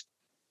sports,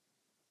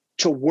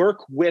 to work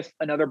with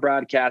another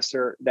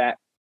broadcaster that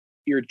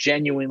you're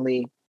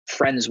genuinely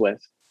friends with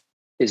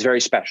is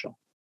very special.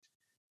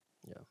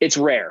 Yeah. It's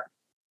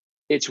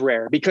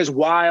rare because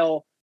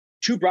while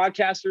two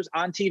broadcasters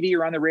on TV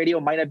or on the radio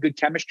might have good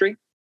chemistry,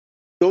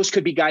 those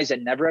could be guys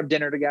that never have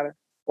dinner together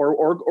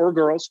or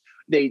girls.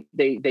 They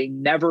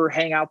never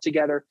hang out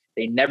together.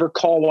 They never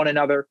call one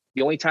another.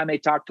 The only time they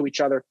talk to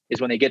each other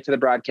is when they get to the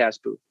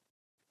broadcast booth.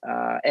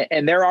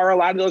 And there are a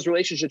lot of those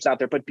relationships out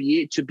there, but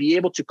to be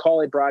able to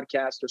call a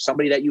broadcaster,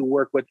 somebody that you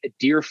work with, a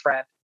dear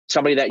friend,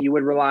 somebody that you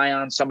would rely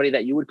on, somebody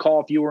that you would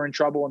call if you were in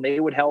trouble and they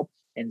would help,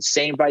 and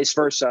same vice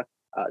versa.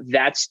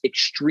 That's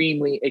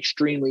extremely,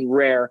 extremely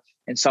rare,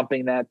 and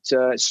something that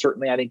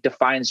certainly I think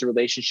defines the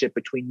relationship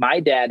between my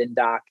dad and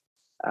Doc.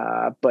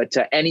 But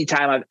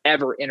anytime I've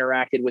ever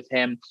interacted with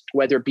him,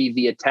 whether it be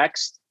via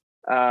text,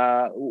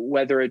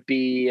 whether it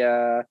be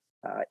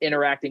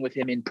interacting with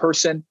him in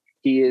person,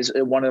 he is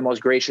one of the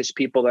most gracious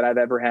people that I've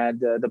ever had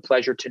the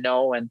pleasure to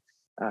know. And,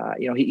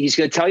 he's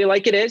going to tell you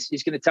like it is.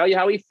 He's going to tell you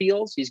how he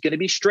feels. He's going to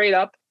be straight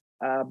up,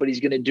 but he's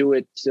going to do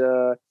it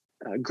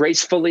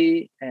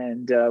gracefully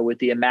and with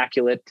the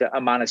immaculate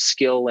amount of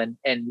skill. And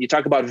you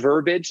talk about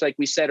verbiage, like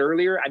we said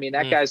earlier. I mean,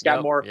 that guy's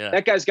got more. Yeah.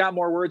 That guy's got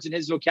more words in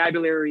his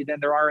vocabulary than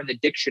there are in the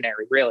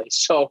dictionary, really.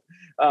 So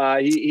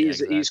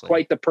he's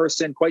quite the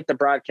person, quite the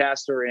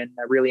broadcaster, and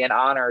really an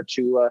honor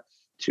to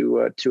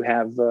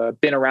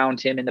have been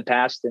around him in the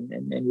past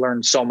and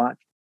learned so much.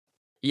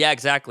 Yeah,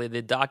 exactly.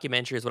 The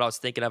documentary is what I was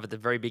thinking of at the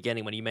very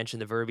beginning when you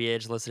mentioned the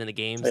verbiage, listening to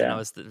games. Yeah. And I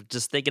was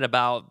just thinking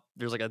about,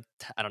 there's like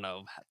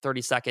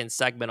 30-second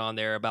segment on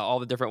there about all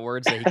the different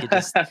words that he could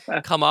just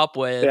come up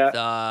with.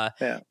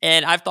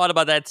 And I've thought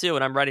about that too.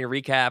 When I'm writing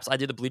recaps, I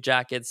do the Blue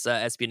Jackets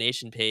SB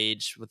Nation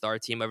page with our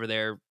team over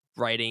there,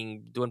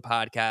 doing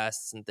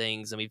podcasts and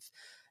things. And we've,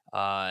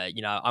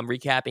 I'm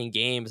recapping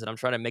games and I'm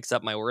trying to mix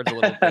up my words a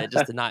little bit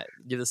just to not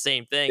do the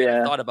same thing. Yeah.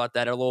 I've thought about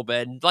that a little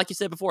bit. And like you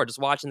said before, just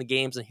watching the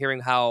games and hearing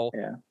how,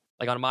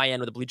 like on my end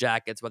with the Blue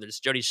Jackets, whether it's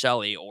Jody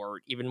Shelley or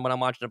even when I'm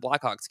watching a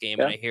Blackhawks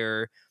game and I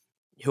hear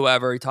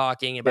whoever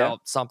talking about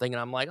something and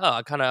I'm like, oh,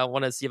 I kind of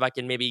want to see if I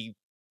can maybe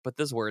put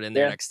this word in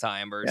there next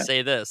time or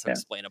say this and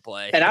explain a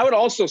play. And I would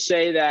also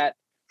say that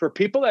for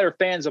people that are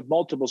fans of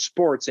multiple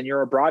sports and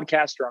you're a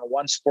broadcaster on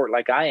one sport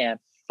like I am,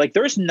 like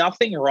there's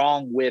nothing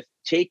wrong with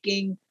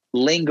taking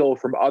lingo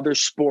from other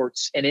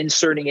sports and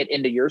inserting it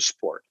into your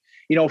sport.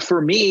 For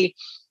me,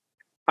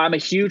 I'm a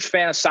huge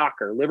fan of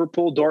soccer.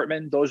 Liverpool,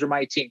 Dortmund, those are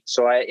my teams.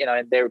 So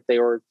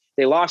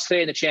they lost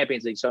today in the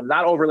Champions League, so I'm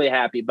not overly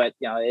happy, but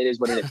it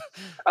is what it is.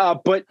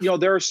 But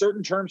there are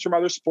certain terms from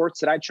other sports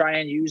that I try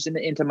and use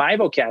into my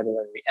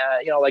vocabulary.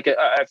 Like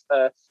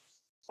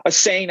a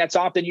saying that's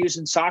often used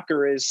in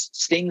soccer is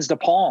stings the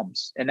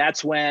palms. And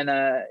that's when,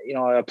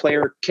 a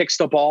player kicks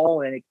the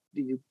ball and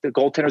the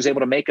goaltender is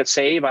able to make a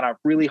save on a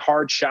really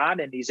hard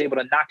shot and he's able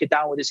to knock it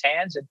down with his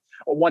hands. And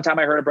one time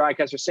I heard a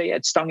broadcaster say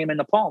it stung him in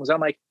the palms. I'm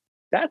like,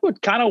 that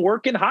would kind of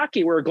work in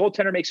hockey where a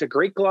goaltender makes a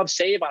great glove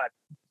save on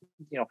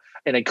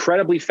an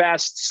incredibly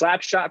fast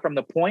slap shot from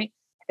the point.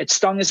 It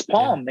stung his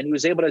palm and he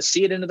was able to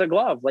see it into the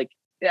glove. Like,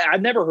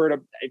 I've never heard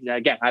of,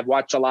 again, I've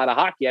watched a lot of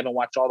hockey. I haven't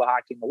watched all the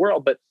hockey in the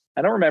world, but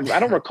I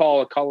don't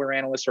recall a color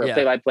analyst or a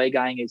play-by-play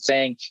guy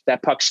saying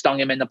that puck stung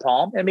him in the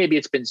palm. And maybe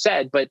it's been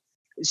said, but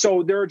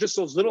so there are just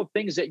those little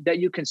things that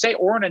you can say,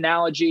 or an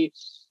analogy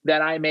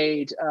that I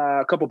made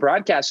a couple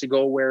broadcasts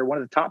ago where one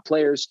of the top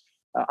players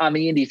on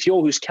the Indy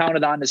Fuel who's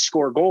counted on to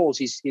score goals.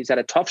 He's had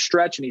a tough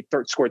stretch and he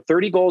scored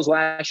 30 goals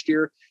last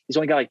year. He's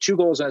only got like 2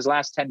 goals in his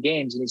last 10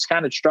 games and he's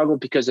kind of struggled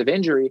because of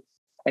injury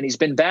and he's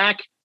been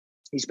back.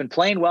 He's been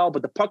playing well,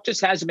 but the puck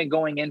just hasn't been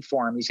going in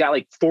for him. He's got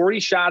like 40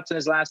 shots in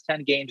his last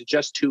 10 games,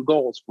 just 2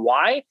 goals.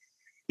 Why?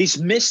 He's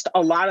missed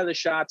a lot of the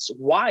shots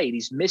wide.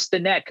 He's missed the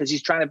net because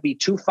he's trying to be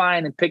too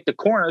fine and pick the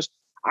corners.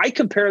 I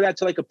compare that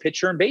to like a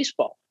pitcher in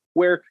baseball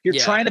where you're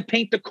trying to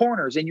paint the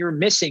corners and you're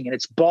missing and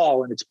it's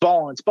ball and it's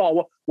ball and it's ball.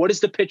 Well, what does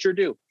the pitcher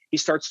do? He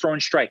starts throwing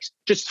strikes.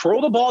 Just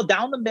throw the ball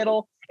down the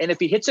middle. And if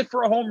he hits it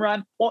for a home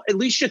run, well, at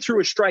least you threw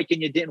a strike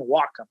and you didn't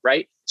walk him,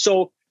 right?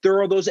 So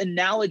there are those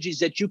analogies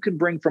that you can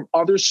bring from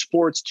other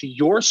sports to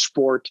your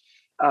sport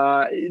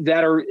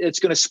it's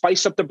going to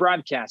spice up the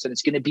broadcast and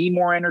it's going to be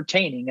more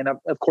entertaining. And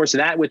of course,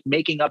 that with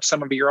making up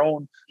some of your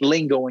own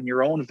lingo and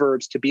your own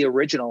verbs to be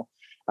original.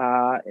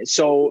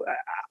 So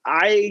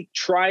I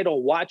try to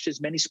watch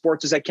as many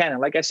sports as I can. And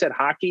like I said,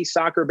 hockey,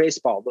 soccer,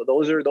 baseball,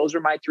 those are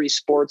my 3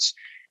 sports.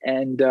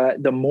 And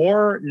the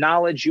more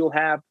knowledge you'll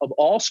have of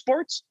all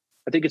sports,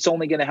 I think it's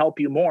only going to help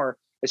you more,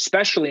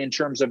 especially in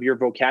terms of your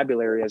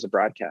vocabulary as a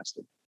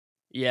broadcaster.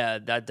 Yeah,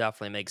 that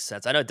definitely makes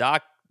sense. I know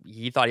Doc,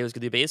 he thought he was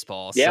going to do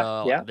baseball.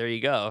 So there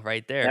you go,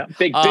 right there. Yeah.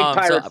 Big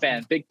Pirate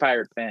fan. Big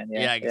Pirate fan.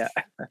 Yeah.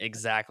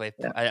 Exactly.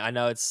 Yeah. I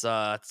know it's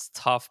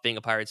tough being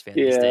a Pirates fan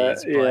these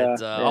days,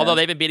 but although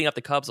they've been beating up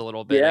the Cubs a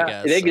little bit, I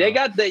guess. They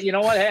got the, you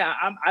know what? Hey,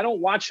 I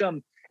don't watch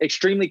them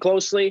extremely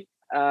closely,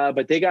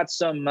 but they got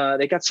some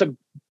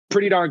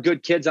pretty darn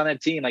good kids on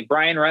that team, like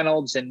Brian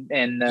Reynolds and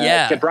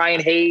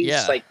Brian Hayes.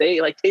 Yeah.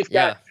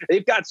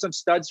 They've got some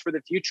studs for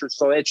the future.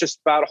 So it's just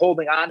about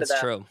holding on to them.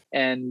 True.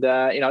 And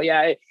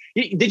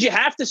did you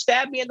have to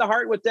stab me in the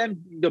heart with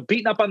them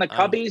beating up on the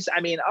Cubbies? I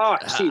mean,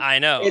 I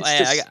know.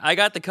 I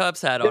got the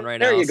Cubs hat on right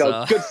now. There you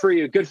go. So. Good for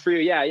you.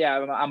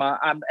 Yeah.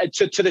 I'm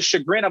to the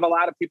chagrin of a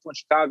lot of people in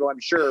Chicago, I'm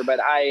sure, but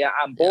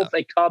I'm both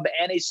a Cub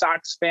and a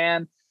Sox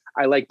fan.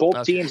 I like both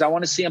Okay. teams. I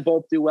want to see them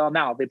both do well.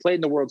 Now, if they played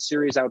in the World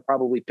Series, I would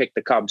probably pick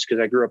the Cubs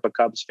because I grew up a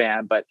Cubs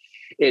fan. But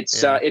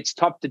Yeah. it's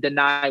tough to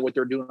deny what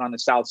they're doing on the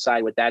South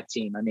Side with that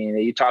team. I mean,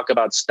 you talk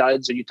about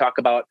studs, and you talk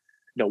about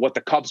what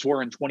the Cubs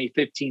were in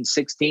 2015,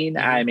 16.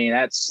 I Mhm. mean,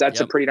 that's a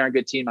Yep. pretty darn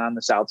good team on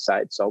the South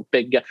Side. So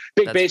big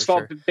That's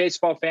for sure.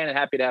 baseball fan, and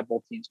happy to have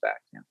both teams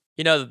back. Yeah.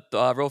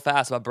 Real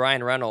fast about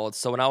Brian Reynolds.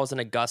 So when I was in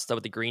Augusta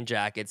with the Green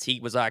Jackets, he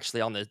was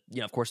actually on the,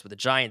 of course, with the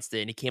Giants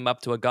did. And he came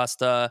up to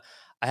Augusta.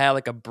 I had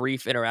like a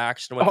brief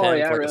interaction with Oh him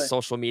yeah, for like a really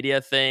social media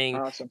thing.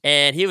 awesome.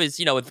 And he was,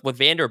 with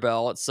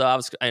Vanderbilt. So I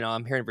was,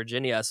 I'm here in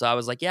Virginia. So I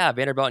was like, yeah,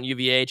 Vanderbilt and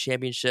UVA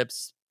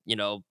championships,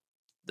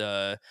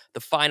 the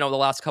final the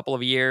last couple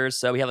of years.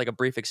 So we had like a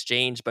brief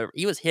exchange, but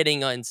he was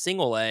hitting in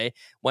single A,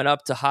 went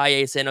up to high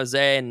A San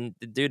Jose, and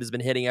the dude has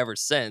been hitting ever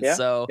since. Yeah,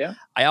 So yeah,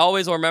 I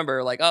always will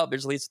remember like, oh,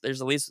 there's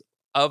at least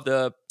of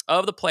the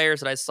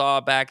players that I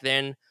saw back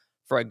then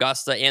for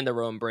Augusta and the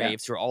Rome yeah,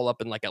 Braves who are all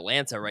up in like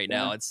Atlanta right yeah,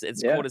 now. It's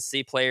yeah. cool to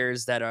see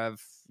players that have,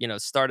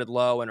 started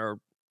low and are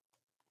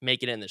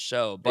making it in the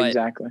show. But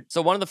Exactly.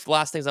 so one of the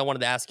last things I wanted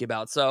to ask you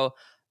about. So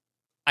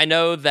I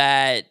know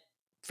that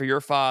for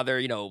your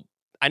father,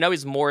 I know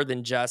he's more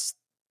than just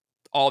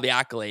all the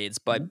accolades,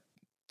 but Mhm.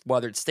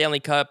 whether it's Stanley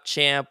Cup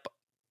champ,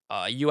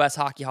 U.S.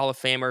 Hockey Hall of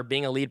Famer,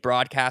 being a lead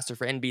broadcaster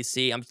for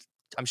NBC,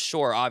 I'm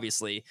sure,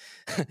 obviously,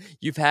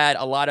 you've had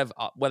a lot of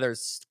whether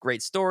it's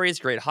great stories,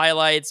 great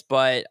highlights,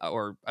 but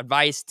or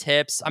advice,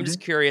 tips. I'm just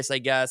Mhm. curious, I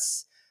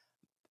guess,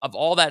 of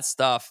all that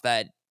stuff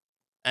that,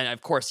 and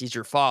of course, he's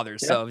your father,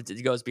 Yeah. so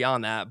it goes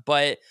beyond that.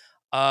 But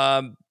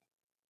um,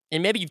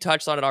 and maybe you've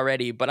touched on it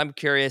already, but I'm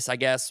curious, I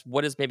guess,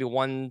 what is maybe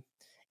one,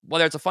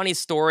 whether it's a funny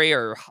story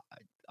or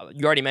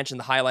you already mentioned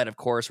the highlight, of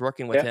course,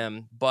 working with Yeah.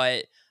 him,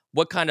 but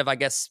what kind of, I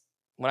guess,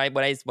 when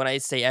I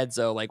say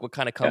Edzo, like what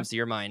kind of Yeah. comes to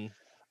your mind?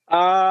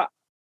 Uh,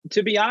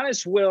 to be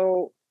honest,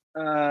 Will,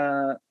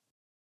 uh,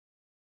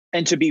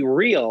 and to be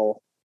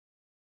real,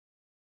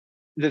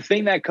 the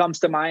thing that comes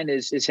to mind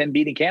is him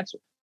beating cancer.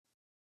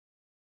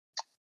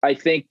 I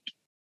think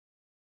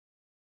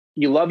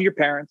you love your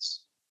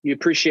parents. You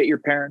appreciate your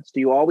parents. Do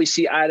you always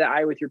see eye to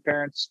eye with your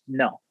parents?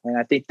 No. And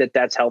I think that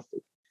that's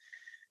healthy.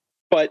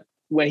 But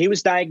when he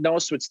was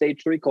diagnosed with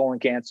stage 3 colon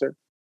cancer,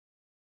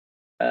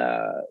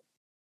 uh,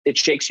 it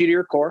shakes you to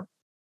your core.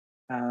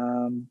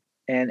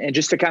 And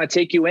just to kind of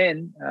take you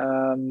in,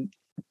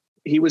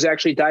 he was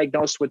actually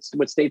diagnosed with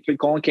stage 3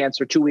 colon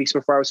cancer 2 weeks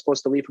before I was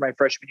supposed to leave for my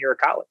freshman year of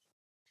college.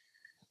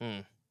 Hmm.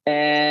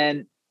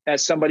 And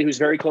as somebody who's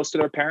very close to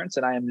their parents,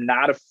 and I am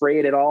not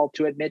afraid at all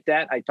to admit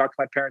that, I talk to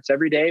my parents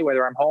every day,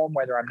 whether I'm home,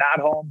 whether I'm not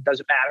home,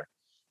 doesn't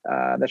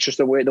matter. That's just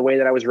the way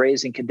that I was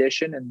raised and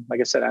conditioned. And like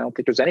I said, I don't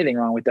think there's anything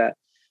wrong with that.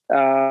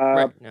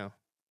 Right. No.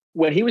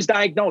 When he was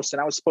diagnosed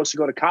and I was supposed to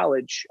go to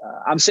college,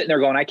 I'm sitting there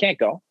going, I can't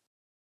go.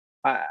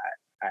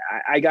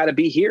 I got to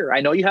be here. I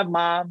know you have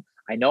mom.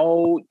 I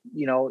know,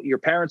 your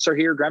parents are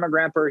here. Grandma,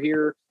 grandpa are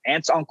here.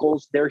 Aunts,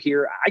 uncles, they're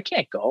here. I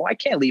can't go. I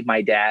can't leave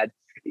my dad,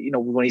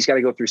 when he's got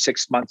to go through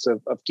 6 months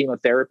of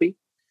chemotherapy.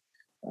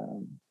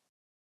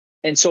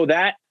 And so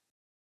that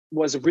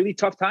was a really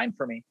tough time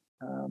for me.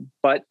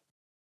 But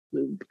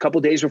a couple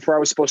of days before I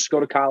was supposed to go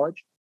to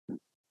college,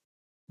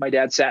 my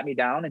dad sat me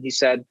down and he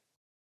said,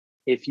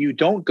 if you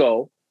don't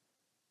go,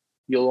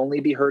 you'll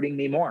only be hurting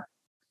me more.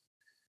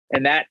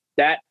 And that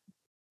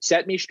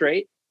set me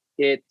straight.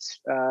 It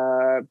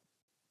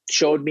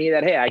showed me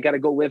that, hey, I got to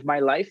go live my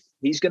life.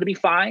 He's going to be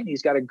fine.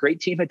 He's got a great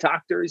team of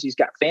doctors. He's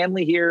got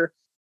family here,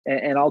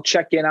 and I'll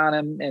check in on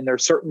him. And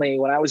there's certainly,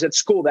 when I was at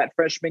school that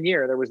freshman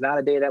year, there was not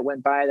a day that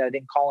went by that I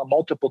didn't call him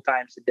multiple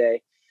times a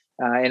day.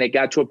 And it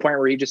got to a point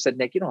where he just said,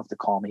 Nick, you don't have to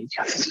call me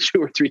 2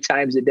 or 3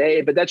 times a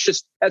day. But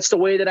that's the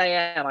way that I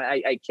am.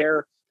 I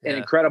care an Yeah.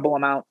 incredible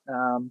amount.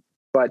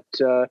 But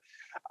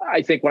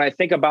I think when I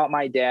think about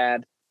my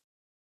dad,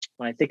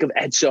 when I think of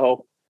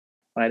Edzo,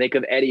 when I think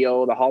of Eddie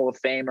O, the Hall of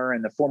Famer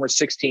and the former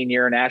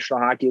 16-year National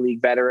Hockey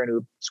League veteran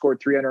who scored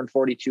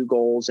 342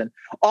 goals and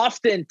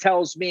often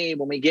tells me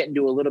when we get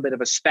into a little bit of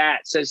a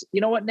spat, says,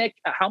 you know what, Nick,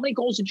 how many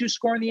goals did you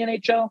score in the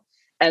NHL?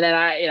 And then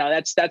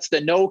that's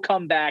the no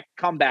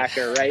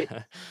comebacker, right?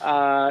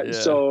 Yeah.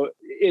 So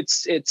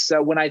it's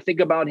when I think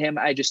about him,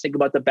 I just think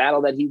about the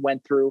battle that he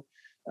went through,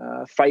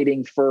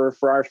 fighting for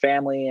our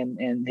family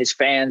and his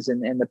fans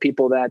and the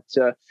people that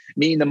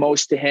mean the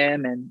most to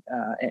him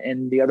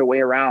and the other way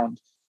around.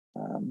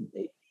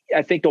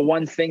 I think the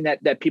one thing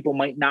that people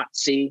might not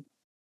see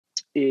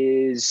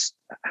is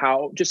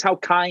how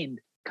kind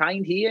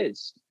he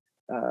is,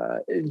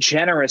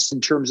 generous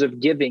in terms of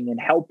giving and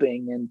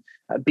helping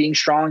and being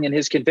strong in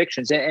his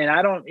convictions. And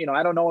I don't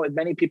know if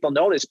many people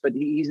know this, but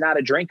he's not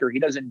a drinker. He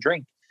doesn't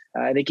drink.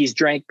 I think he's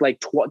drank like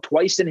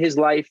twice in his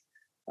life.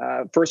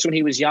 First, when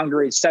he was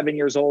younger, he's 7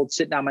 years old,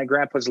 sitting on my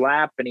grandpa's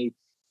lap, and he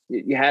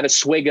had a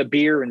swig of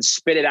beer and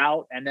spit it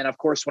out. And then, of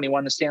course, when he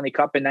won the Stanley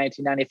Cup in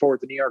 1994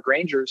 with the New York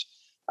Rangers,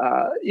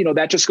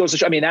 that just goes to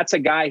show. I mean, that's a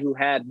guy who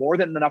had more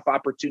than enough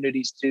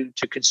opportunities to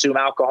consume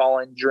alcohol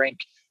and drink,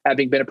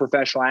 having been a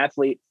professional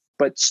athlete,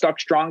 but stuck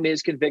strong to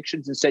his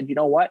convictions and said, you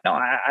know what? No,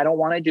 I don't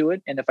want to do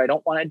it. And if I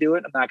don't want to do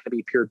it, I'm not going to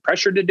be peer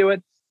pressured to do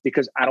it.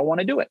 because I don't want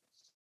to do it.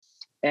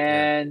 Yeah.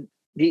 And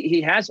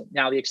he hasn't.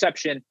 Now, the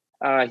exception,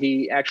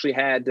 he actually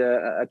had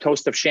a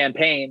toast of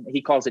champagne.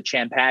 He calls it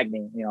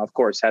champagne. Of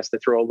course, has to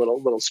throw a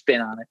little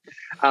spin on it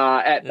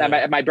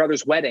at my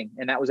brother's wedding,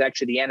 and that was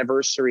actually the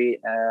anniversary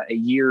a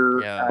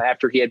year Yeah.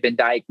 after he had been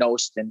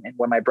diagnosed, and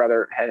when my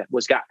brother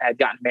had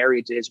gotten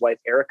married to his wife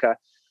Erica.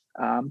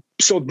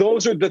 So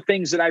those are the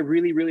things that I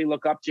really, really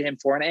look up to him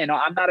for. And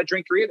I'm not a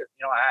drinker either.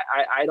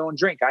 I don't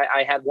drink.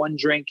 I had one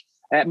drink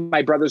at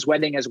my brother's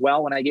wedding as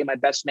well when I gave my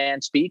best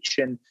man speech,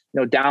 and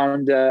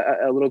downed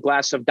a little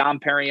glass of Dom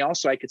Perignon,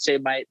 so I could say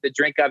the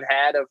drink I've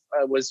had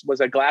was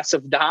a glass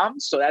of Dom.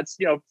 So that's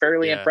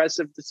fairly Yeah.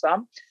 impressive to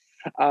some.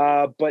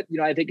 But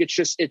I think it's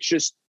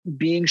just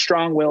being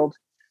strong-willed,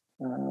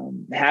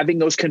 having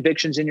those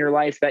convictions in your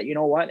life that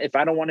what, if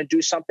I don't want to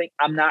do something,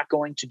 I'm not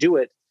going to do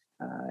it.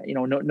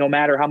 No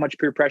matter how much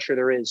peer pressure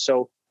there is.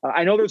 So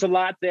I know there's a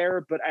lot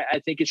there, but I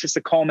think it's just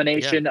a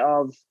culmination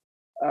of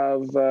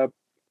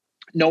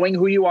knowing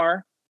who you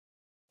are,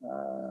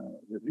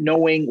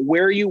 knowing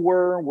where you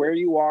were, where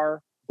you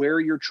are, where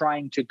you're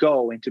trying to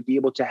go, and to be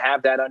able to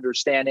have that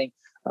understanding,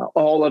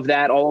 all of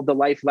the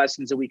life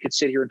lessons that we could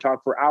sit here and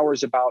talk for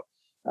hours about,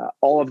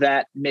 all of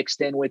that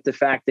mixed in with the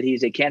fact that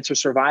he's a cancer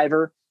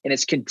survivor and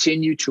has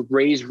continued to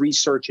raise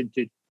research and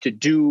to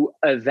do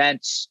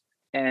events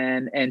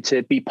and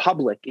to be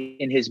public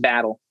in his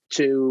battle,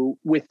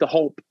 with the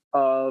hope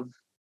of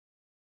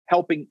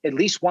helping at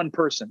least one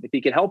person. If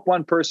he can help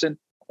one person,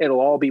 it'll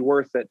all be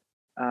worth it.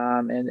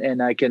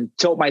 And I can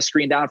tilt my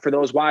screen down for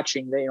those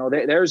watching.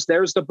 There's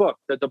the book,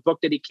 the book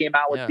that he came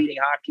out with, beating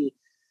hockey,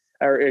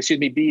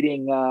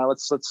 beating.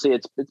 Let's see,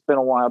 it's been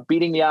a while.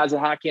 Beating the odds of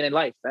hockey and in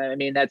life. I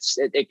mean,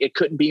 it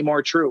couldn't be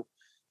more true.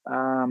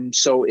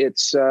 So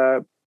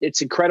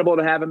it's incredible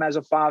to have him as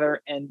a father,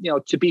 and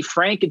to be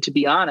frank and to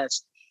be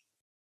honest,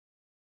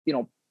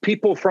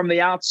 people from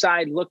the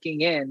outside looking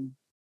in,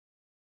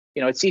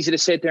 it's easy to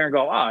sit there and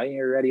go, "Oh,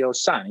 you're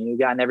Eddie's son. You've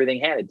gotten everything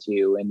handed to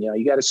you, and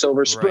you got a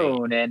silver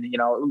spoon, Right. and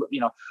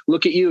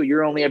look at you.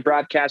 You're only a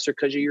broadcaster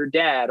because of your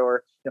dad,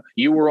 or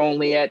you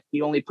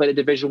only played a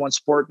Division I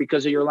sport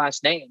because of your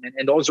last name."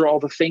 And those are all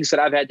the things that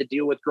I've had to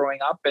deal with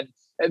growing up, and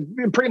I've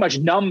been pretty much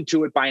numb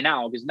to it by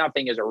now because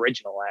nothing is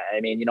original.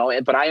 I mean,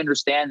 but I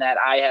understand that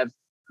I have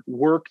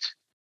worked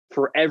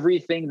for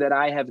everything that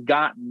I have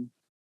gotten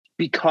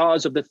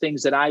because of the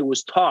things that I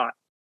was taught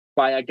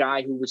by a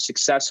guy who was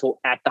successful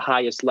at the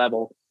highest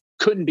level.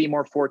 Couldn't be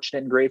more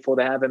fortunate and grateful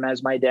to have him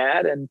as my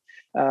dad. And,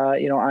 I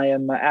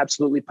am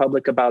absolutely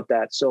public about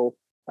that. So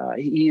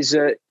he's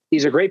a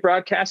great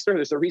broadcaster.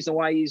 There's a reason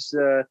why he's,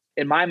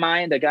 in my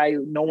mind, a guy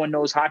who no one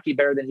knows hockey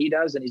better than he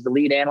does. And he's the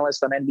lead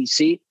analyst on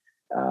NBC.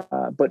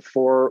 But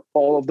for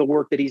all of the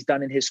work that he's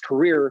done in his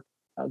career,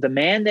 the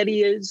man that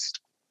he is,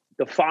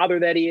 the father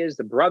that he is,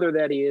 the brother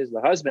that he is,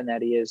 the husband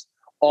that he is,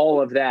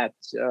 all of that,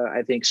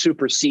 I think,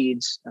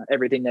 supersedes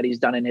everything that he's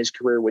done in his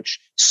career,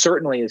 which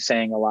certainly is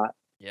saying a lot.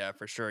 Yeah,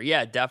 for sure.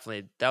 Yeah,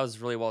 definitely. That was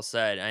really well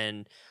said.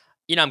 And,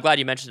 I'm glad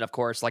you mentioned, of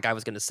course, like I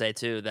was going to say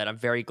too, that I'm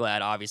very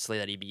glad, obviously,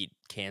 that he beat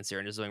cancer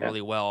and is doing Yeah.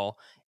 really well.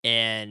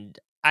 And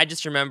I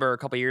just remember a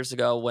couple years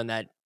ago when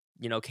that,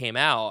 came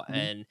out,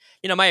 Mhm.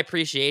 and, my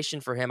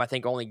appreciation for him, I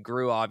think, only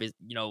grew,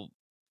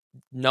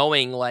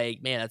 knowing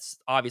like, man, it's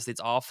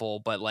awful,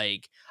 but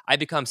like I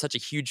become such a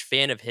huge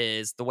fan of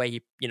his, the way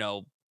he,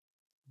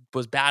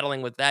 was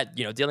battling with that,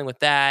 dealing with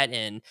that.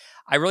 And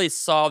I really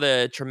saw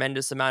the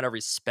tremendous amount of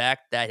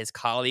respect that his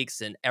colleagues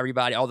and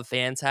everybody, all the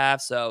fans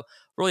have. So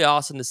really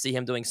awesome to see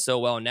him doing so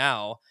well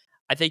now.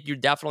 I think you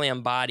definitely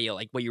embody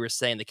like what you were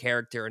saying, the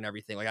character and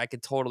everything. Like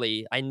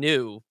I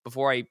knew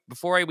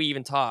we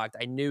even talked,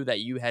 I knew that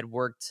you had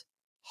worked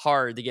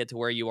hard to get to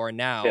where you are Yeah.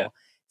 now.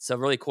 So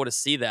really cool to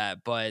see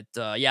that. But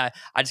yeah,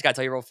 I just gotta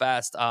tell you real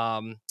fast.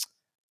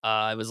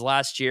 It was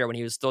last year when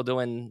he was still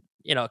doing,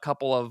 a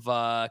couple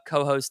of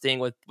co-hosting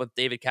with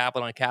David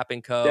Kaplan on Cap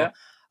and Co.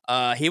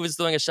 Yeah. He was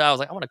doing a show. I was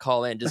like, I want to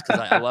call in just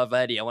because I love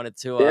Eddie. I wanted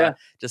to Yeah.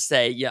 just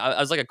say, yeah, I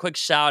was like a quick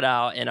shout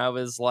out, and I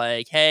was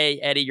like, hey,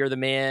 Eddie, you're the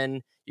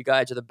man. You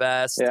guys are the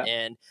best. Yeah.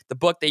 And the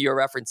book that you're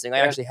referencing, I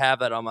Yeah. actually have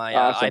that on my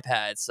Awesome.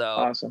 iPad. So,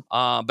 Awesome.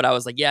 but I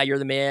was like, yeah, you're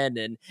the man,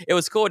 and it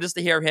was cool just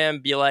to hear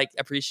him be like,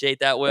 appreciate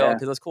that, Will, Yeah.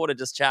 because it was cool to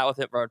just chat with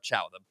him or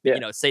chat with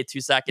him, Yeah. say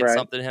 2 seconds Right.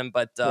 something to him,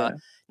 but. Yeah.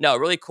 No,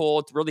 really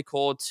cool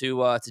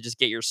to just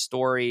get your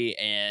story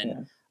and Yeah.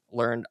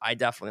 learn. I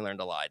definitely learned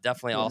a lot.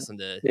 Definitely Yeah. awesome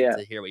to Yeah.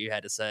 hear what you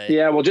had to say.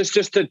 Yeah, well, just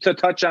to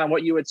touch on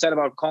what you had said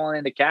about calling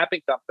in the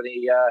capping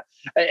company,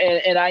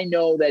 and I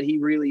know that he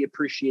really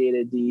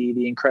appreciated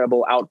the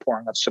incredible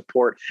outpouring of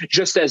support,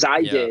 just as I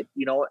Yeah, did.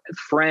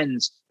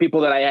 Friends,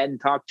 people that I hadn't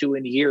talked to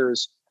in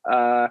years.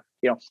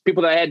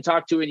 People that I hadn't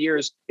talked to in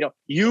years.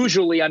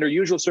 Usually under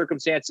usual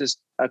circumstances,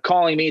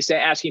 calling me,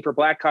 asking for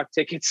Blackhawk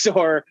tickets,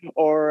 or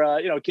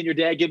can your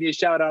dad give me a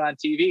shout out on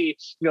TV?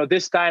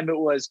 This time it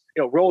was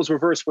roles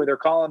reversed, where they're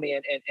calling me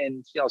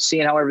and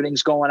seeing how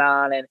everything's going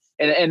on,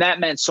 and that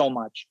meant so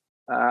much.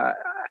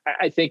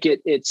 I think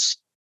it's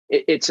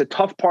a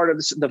tough part of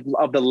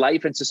the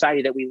life and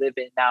society that we live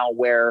in now,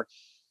 where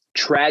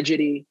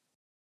tragedy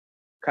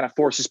kind of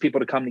forces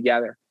people to come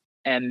together.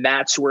 And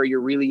that's where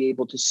you're really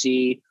able to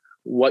see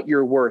what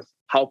you're worth,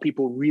 how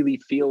people really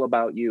feel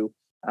about you.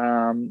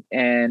 And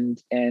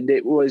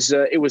it was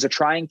a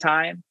trying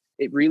time.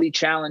 It really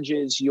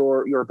challenges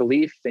your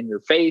belief and your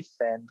faith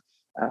and,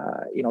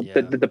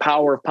 the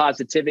power of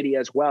positivity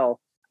as well.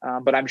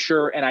 But I'm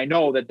sure, and I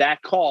know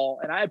that call,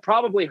 and I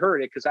probably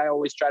heard it because I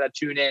always try to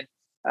tune in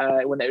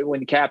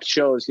when Cap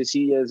shows, because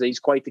he's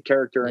quite the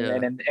character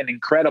and an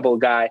incredible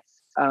guy.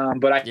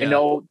 But I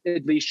know,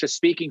 at least just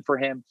speaking for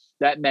him,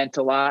 that meant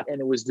a lot. And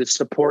it was the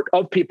support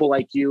of people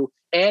like you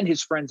and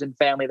his friends and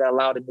family that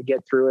allowed him to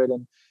get through it.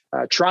 And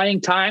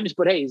trying times,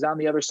 but hey, he's on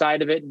the other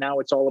side of it. And now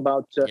it's all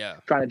about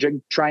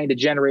trying to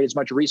generate as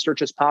much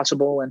research as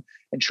possible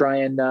and try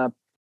and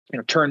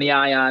turn the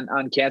eye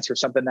on cancer,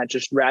 something that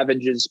just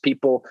ravages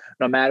people,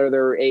 no matter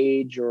their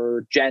age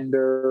or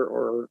gender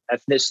or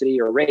ethnicity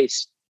or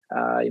race.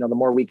 The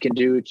more we can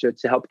do to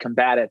help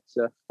combat it,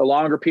 the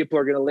longer people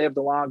are going to live,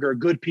 the longer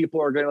good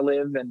people are going to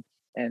live,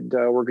 and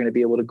we're going to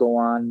be able to go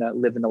on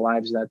living the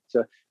lives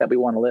that we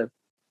want to live.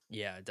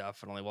 Yeah,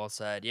 definitely. Well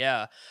said.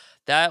 Yeah.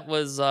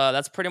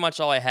 That's pretty much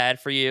all I had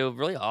for you.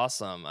 Really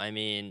awesome. I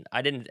mean,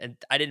 I didn't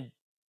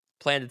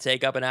plan to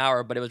take up an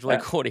hour, but it was really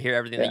Yeah. cool to hear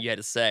everything Yeah. that you had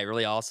to say.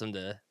 Really awesome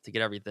to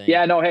get everything.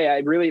 Yeah, no, hey, I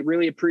really,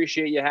 really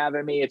appreciate you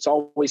having me. It's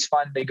always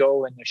fun to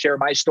go and share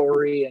my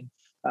story.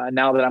 And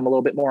now that I'm a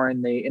little bit more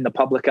in the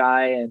public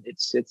eye, and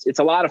it's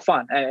a lot of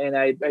fun. And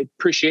I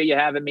appreciate you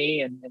having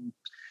me and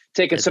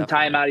taking some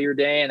time out of your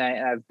day. And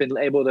I've been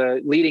able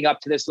to, leading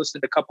up to this,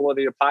 listen to a couple of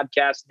your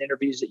podcasts and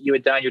interviews that you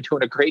had done. You're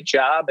doing a great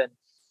job, and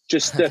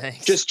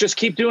just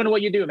keep doing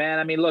what you do, man.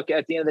 I mean, look,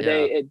 at the end of the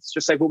day, it's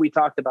just like what we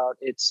talked about.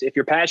 It's, if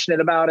you're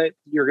passionate about it,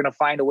 you're going to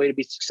find a way to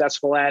be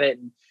successful at it.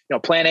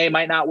 And, plan A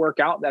might not work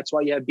out. That's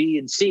why you have B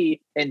and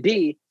C and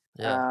D.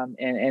 And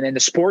in the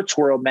sports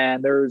world,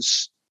 man,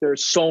 there's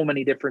so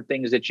many different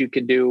things that you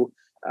can do.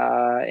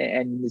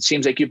 And it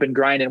seems like you've been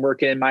grinding,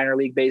 working in minor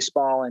league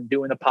baseball and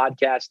doing the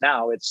podcast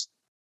now. It's,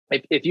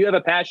 if you have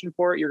a passion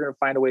for it, you're going to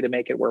find a way to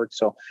make it work.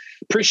 So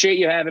appreciate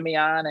you having me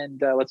on,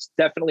 and let's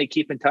definitely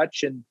keep in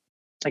touch, and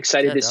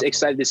excited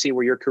to see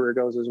where your career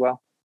goes as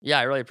well. Yeah,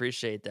 I really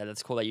appreciate that.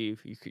 It's cool that you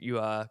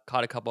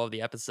caught a couple of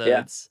the episodes.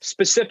 Yeah.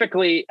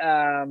 Specifically,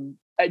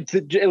 at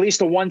least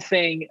the one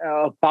thing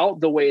about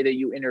the way that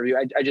you interview,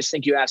 I just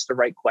think you ask the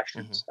right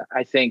questions. Mm-hmm.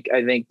 I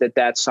think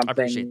that's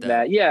something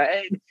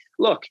that.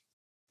 Look,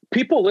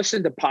 people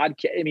listen to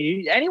podcasts. I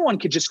mean, anyone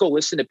could just go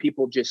listen to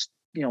people just,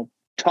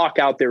 talk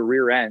out their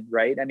rear end,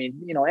 right? I mean,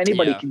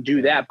 anybody can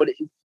do that, but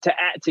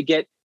to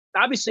get,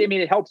 obviously, I mean,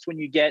 it helps when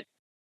you get,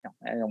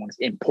 I don't want to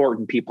say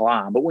important people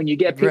on, but when you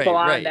get people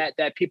on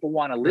that people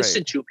want to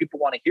listen to, people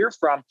want to hear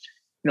from,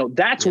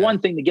 that's one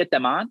thing to get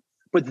them on.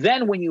 But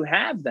then when you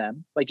have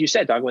them, like you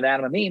said, talking with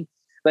Adam Amin,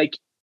 like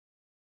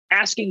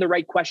asking the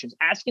right questions,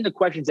 asking the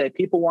questions that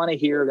people want to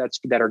hear,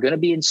 that are going to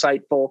be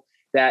insightful,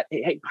 that,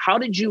 hey, how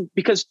did you,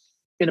 because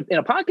in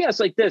a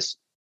podcast like this,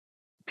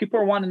 people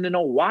are wanting to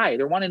know why.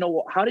 They're wanting to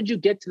know, how did you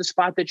get to the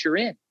spot that you're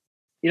in?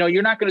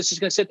 You're not just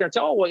going to sit there and say,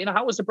 oh, well,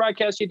 how was the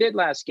broadcast you did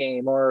last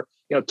game? Or,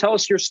 tell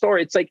us your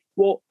story. It's like,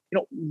 well,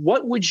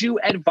 what would you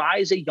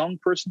advise a young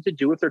person to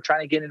do if they're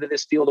trying to get into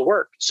this field of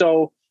work?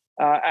 So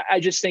I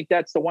just think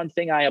that's the one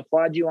thing I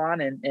applaud you on,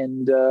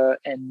 and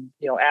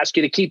ask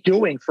you to keep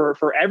doing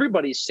for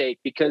everybody's sake,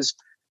 because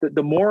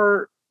the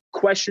more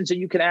questions that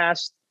you can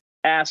ask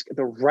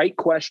the right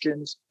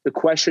questions, the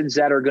questions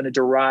that are going to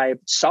derive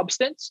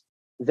substance,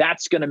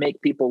 that's going to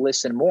make people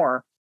listen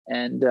more.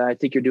 And I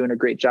think you're doing a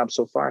great job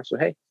so far. So,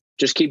 hey,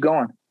 just keep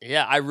going.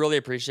 Yeah, I really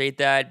appreciate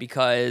that,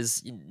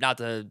 because, not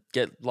to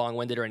get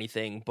long-winded or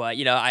anything, but,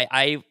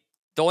 I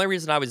the only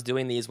reason I was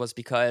doing these was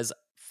because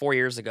 4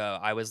 years ago,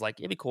 I was like,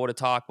 it'd be cool to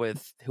talk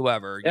with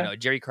whoever,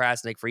 Jerry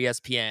Krasnick for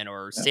ESPN,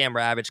 or Sam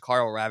Ravitch,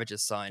 Carl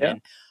Ravage's son. Yeah.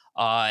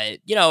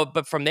 And,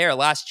 but from there,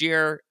 last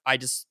year,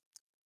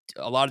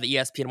 a lot of the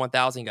ESPN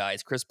 1000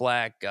 guys, Chris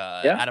Black,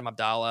 Adam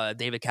Abdallah,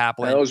 David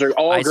Kaplan. Those are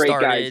all great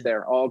guys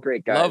there. All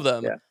great guys. Love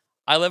them. Yeah.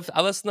 I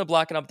listen to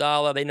Black and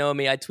Abdallah. They know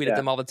me. I tweet at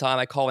them all the time.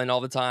 I call in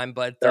all the time.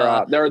 But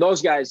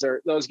those guys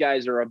are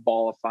a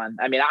ball of fun.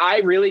 I mean,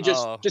 I really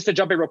just to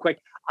jump in real quick.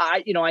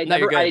 I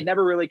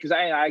never really, because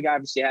I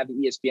obviously have the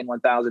ESPN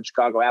 1000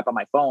 Chicago app on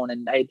my phone,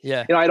 and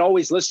I'd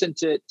always listen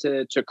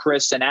to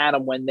Chris and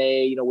Adam when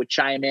they would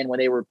chime in when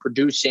they were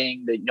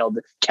producing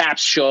the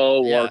Caps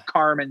show or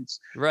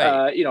Carmen's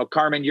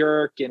Carmen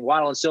Yerk and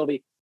Waddle and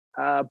Sylvie.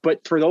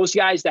 But for those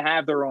guys to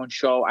have their own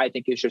show, I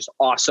think is just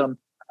awesome.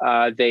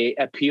 They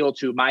appeal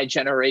to my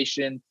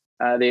generation.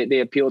 They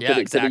appeal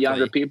to the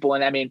younger people.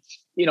 And I mean,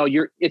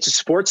 it's a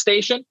sports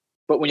station,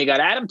 but when you got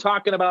Adam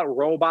talking about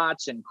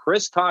robots and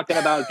Chris talking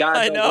about God,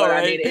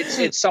 I mean,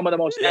 it's some of the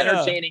most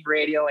entertaining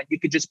radio. And you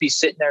could just be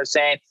sitting there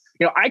saying,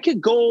 I could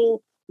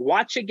go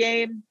watch a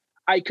game.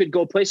 I could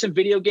go play some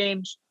video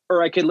games,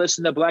 or I could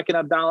listen to Black and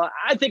Abdallah.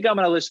 I think I'm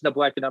going to listen to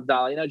Black and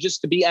Abdallah,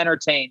 just to be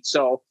entertained.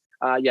 So,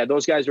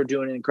 those guys are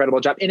doing an incredible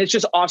job. And it's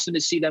just awesome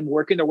to see them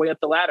working their way up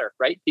the ladder,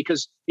 right?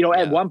 Because,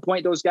 at one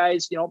point, those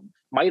guys,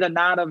 might have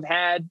not have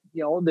had,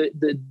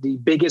 the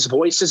biggest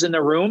voices in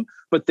the room,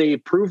 but they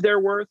proved their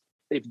worth.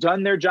 They've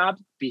done their job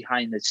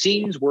behind the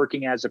scenes,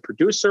 working as a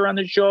producer on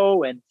the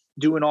show and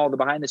doing all the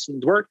behind the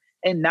scenes work.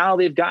 And now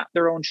they've got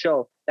their own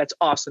show. That's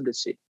awesome to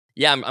see.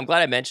 Yeah, I'm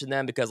glad I mentioned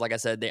them because, like I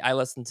said, I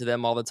listen to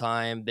them all the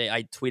time.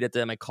 I tweeted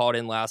them. I called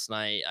in last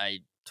night. I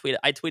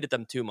tweeted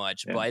them too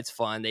much, but it's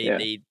fun.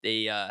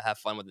 They have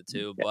fun with it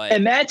too. But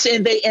and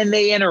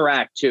they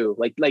interact too.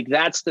 Like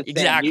that's the thing.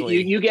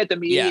 Exactly. You get the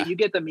media. Yeah. You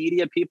get the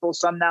media people.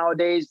 Some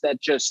nowadays that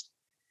just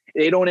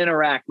they don't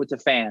interact with the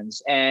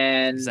fans,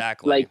 and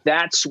Exactly. like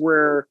that's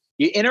where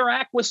you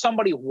interact with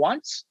somebody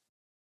once,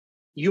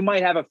 you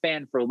might have a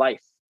fan for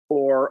life.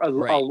 Or a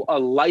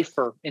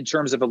lifer in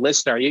terms of a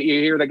listener. You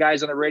hear the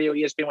guys on the radio,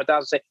 ESPN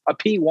 1000 say a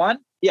P1.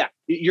 Yeah,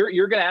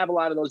 you're going to have a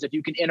lot of those if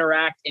you can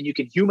interact and you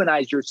can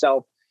humanize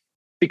yourself,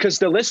 because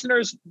the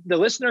listeners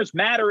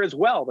matter as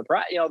well.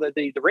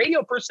 The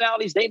radio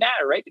personalities, they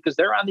matter, right? Because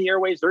they're on the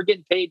airwaves, they're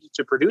getting paid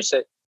to produce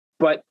it.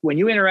 But when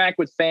you interact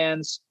with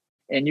fans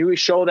and you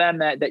show them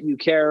that you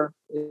care,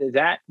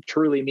 that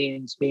truly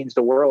means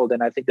the world.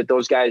 And I think that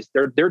those guys,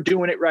 they're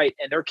doing it right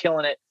and they're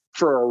killing it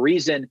for a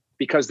reason,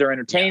 because they're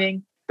entertaining.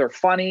 Yeah. They're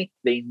funny.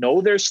 They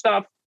know their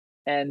stuff,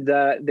 and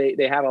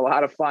they have a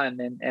lot of fun.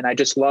 And I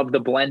just love the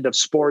blend of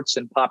sports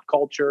and pop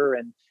culture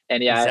and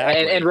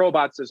Exactly. and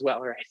robots as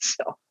well, right?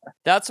 So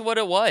that's what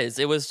it was.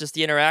 It was just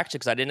the interaction,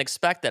 because I didn't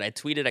expect that. I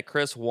tweeted at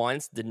Chris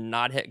once, did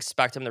not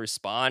expect him to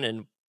respond,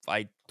 and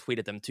I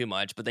tweeted them too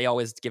much, but they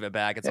always give it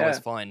back. It's always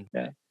fun.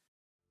 Yeah.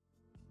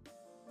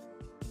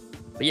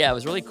 But yeah, it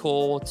was really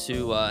cool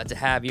to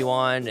have you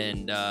on,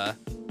 and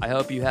I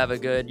hope you have a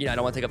good. I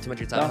don't want to take up too much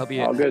of your time.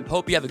 No,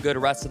 hope you have a good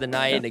rest of the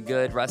night and a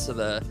good rest of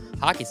the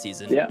hockey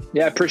season.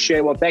 Yeah, appreciate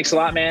it. Well, thanks a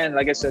lot, man.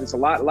 Like I said, it's a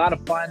lot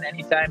of fun.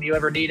 Anytime you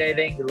ever need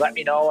anything, let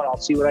me know, and I'll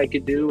see what I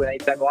can do. And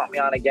anytime you want me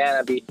on again,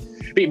 I'd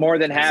be more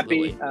than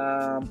happy.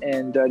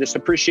 And just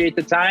appreciate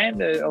the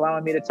time,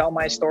 allowing me to tell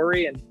my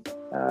story.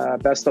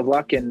 And best of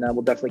luck, and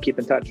we'll definitely keep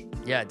in touch.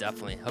 Yeah,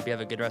 definitely. Hope you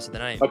have a good rest of the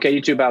night. Okay, you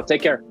too, Val.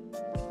 Take care.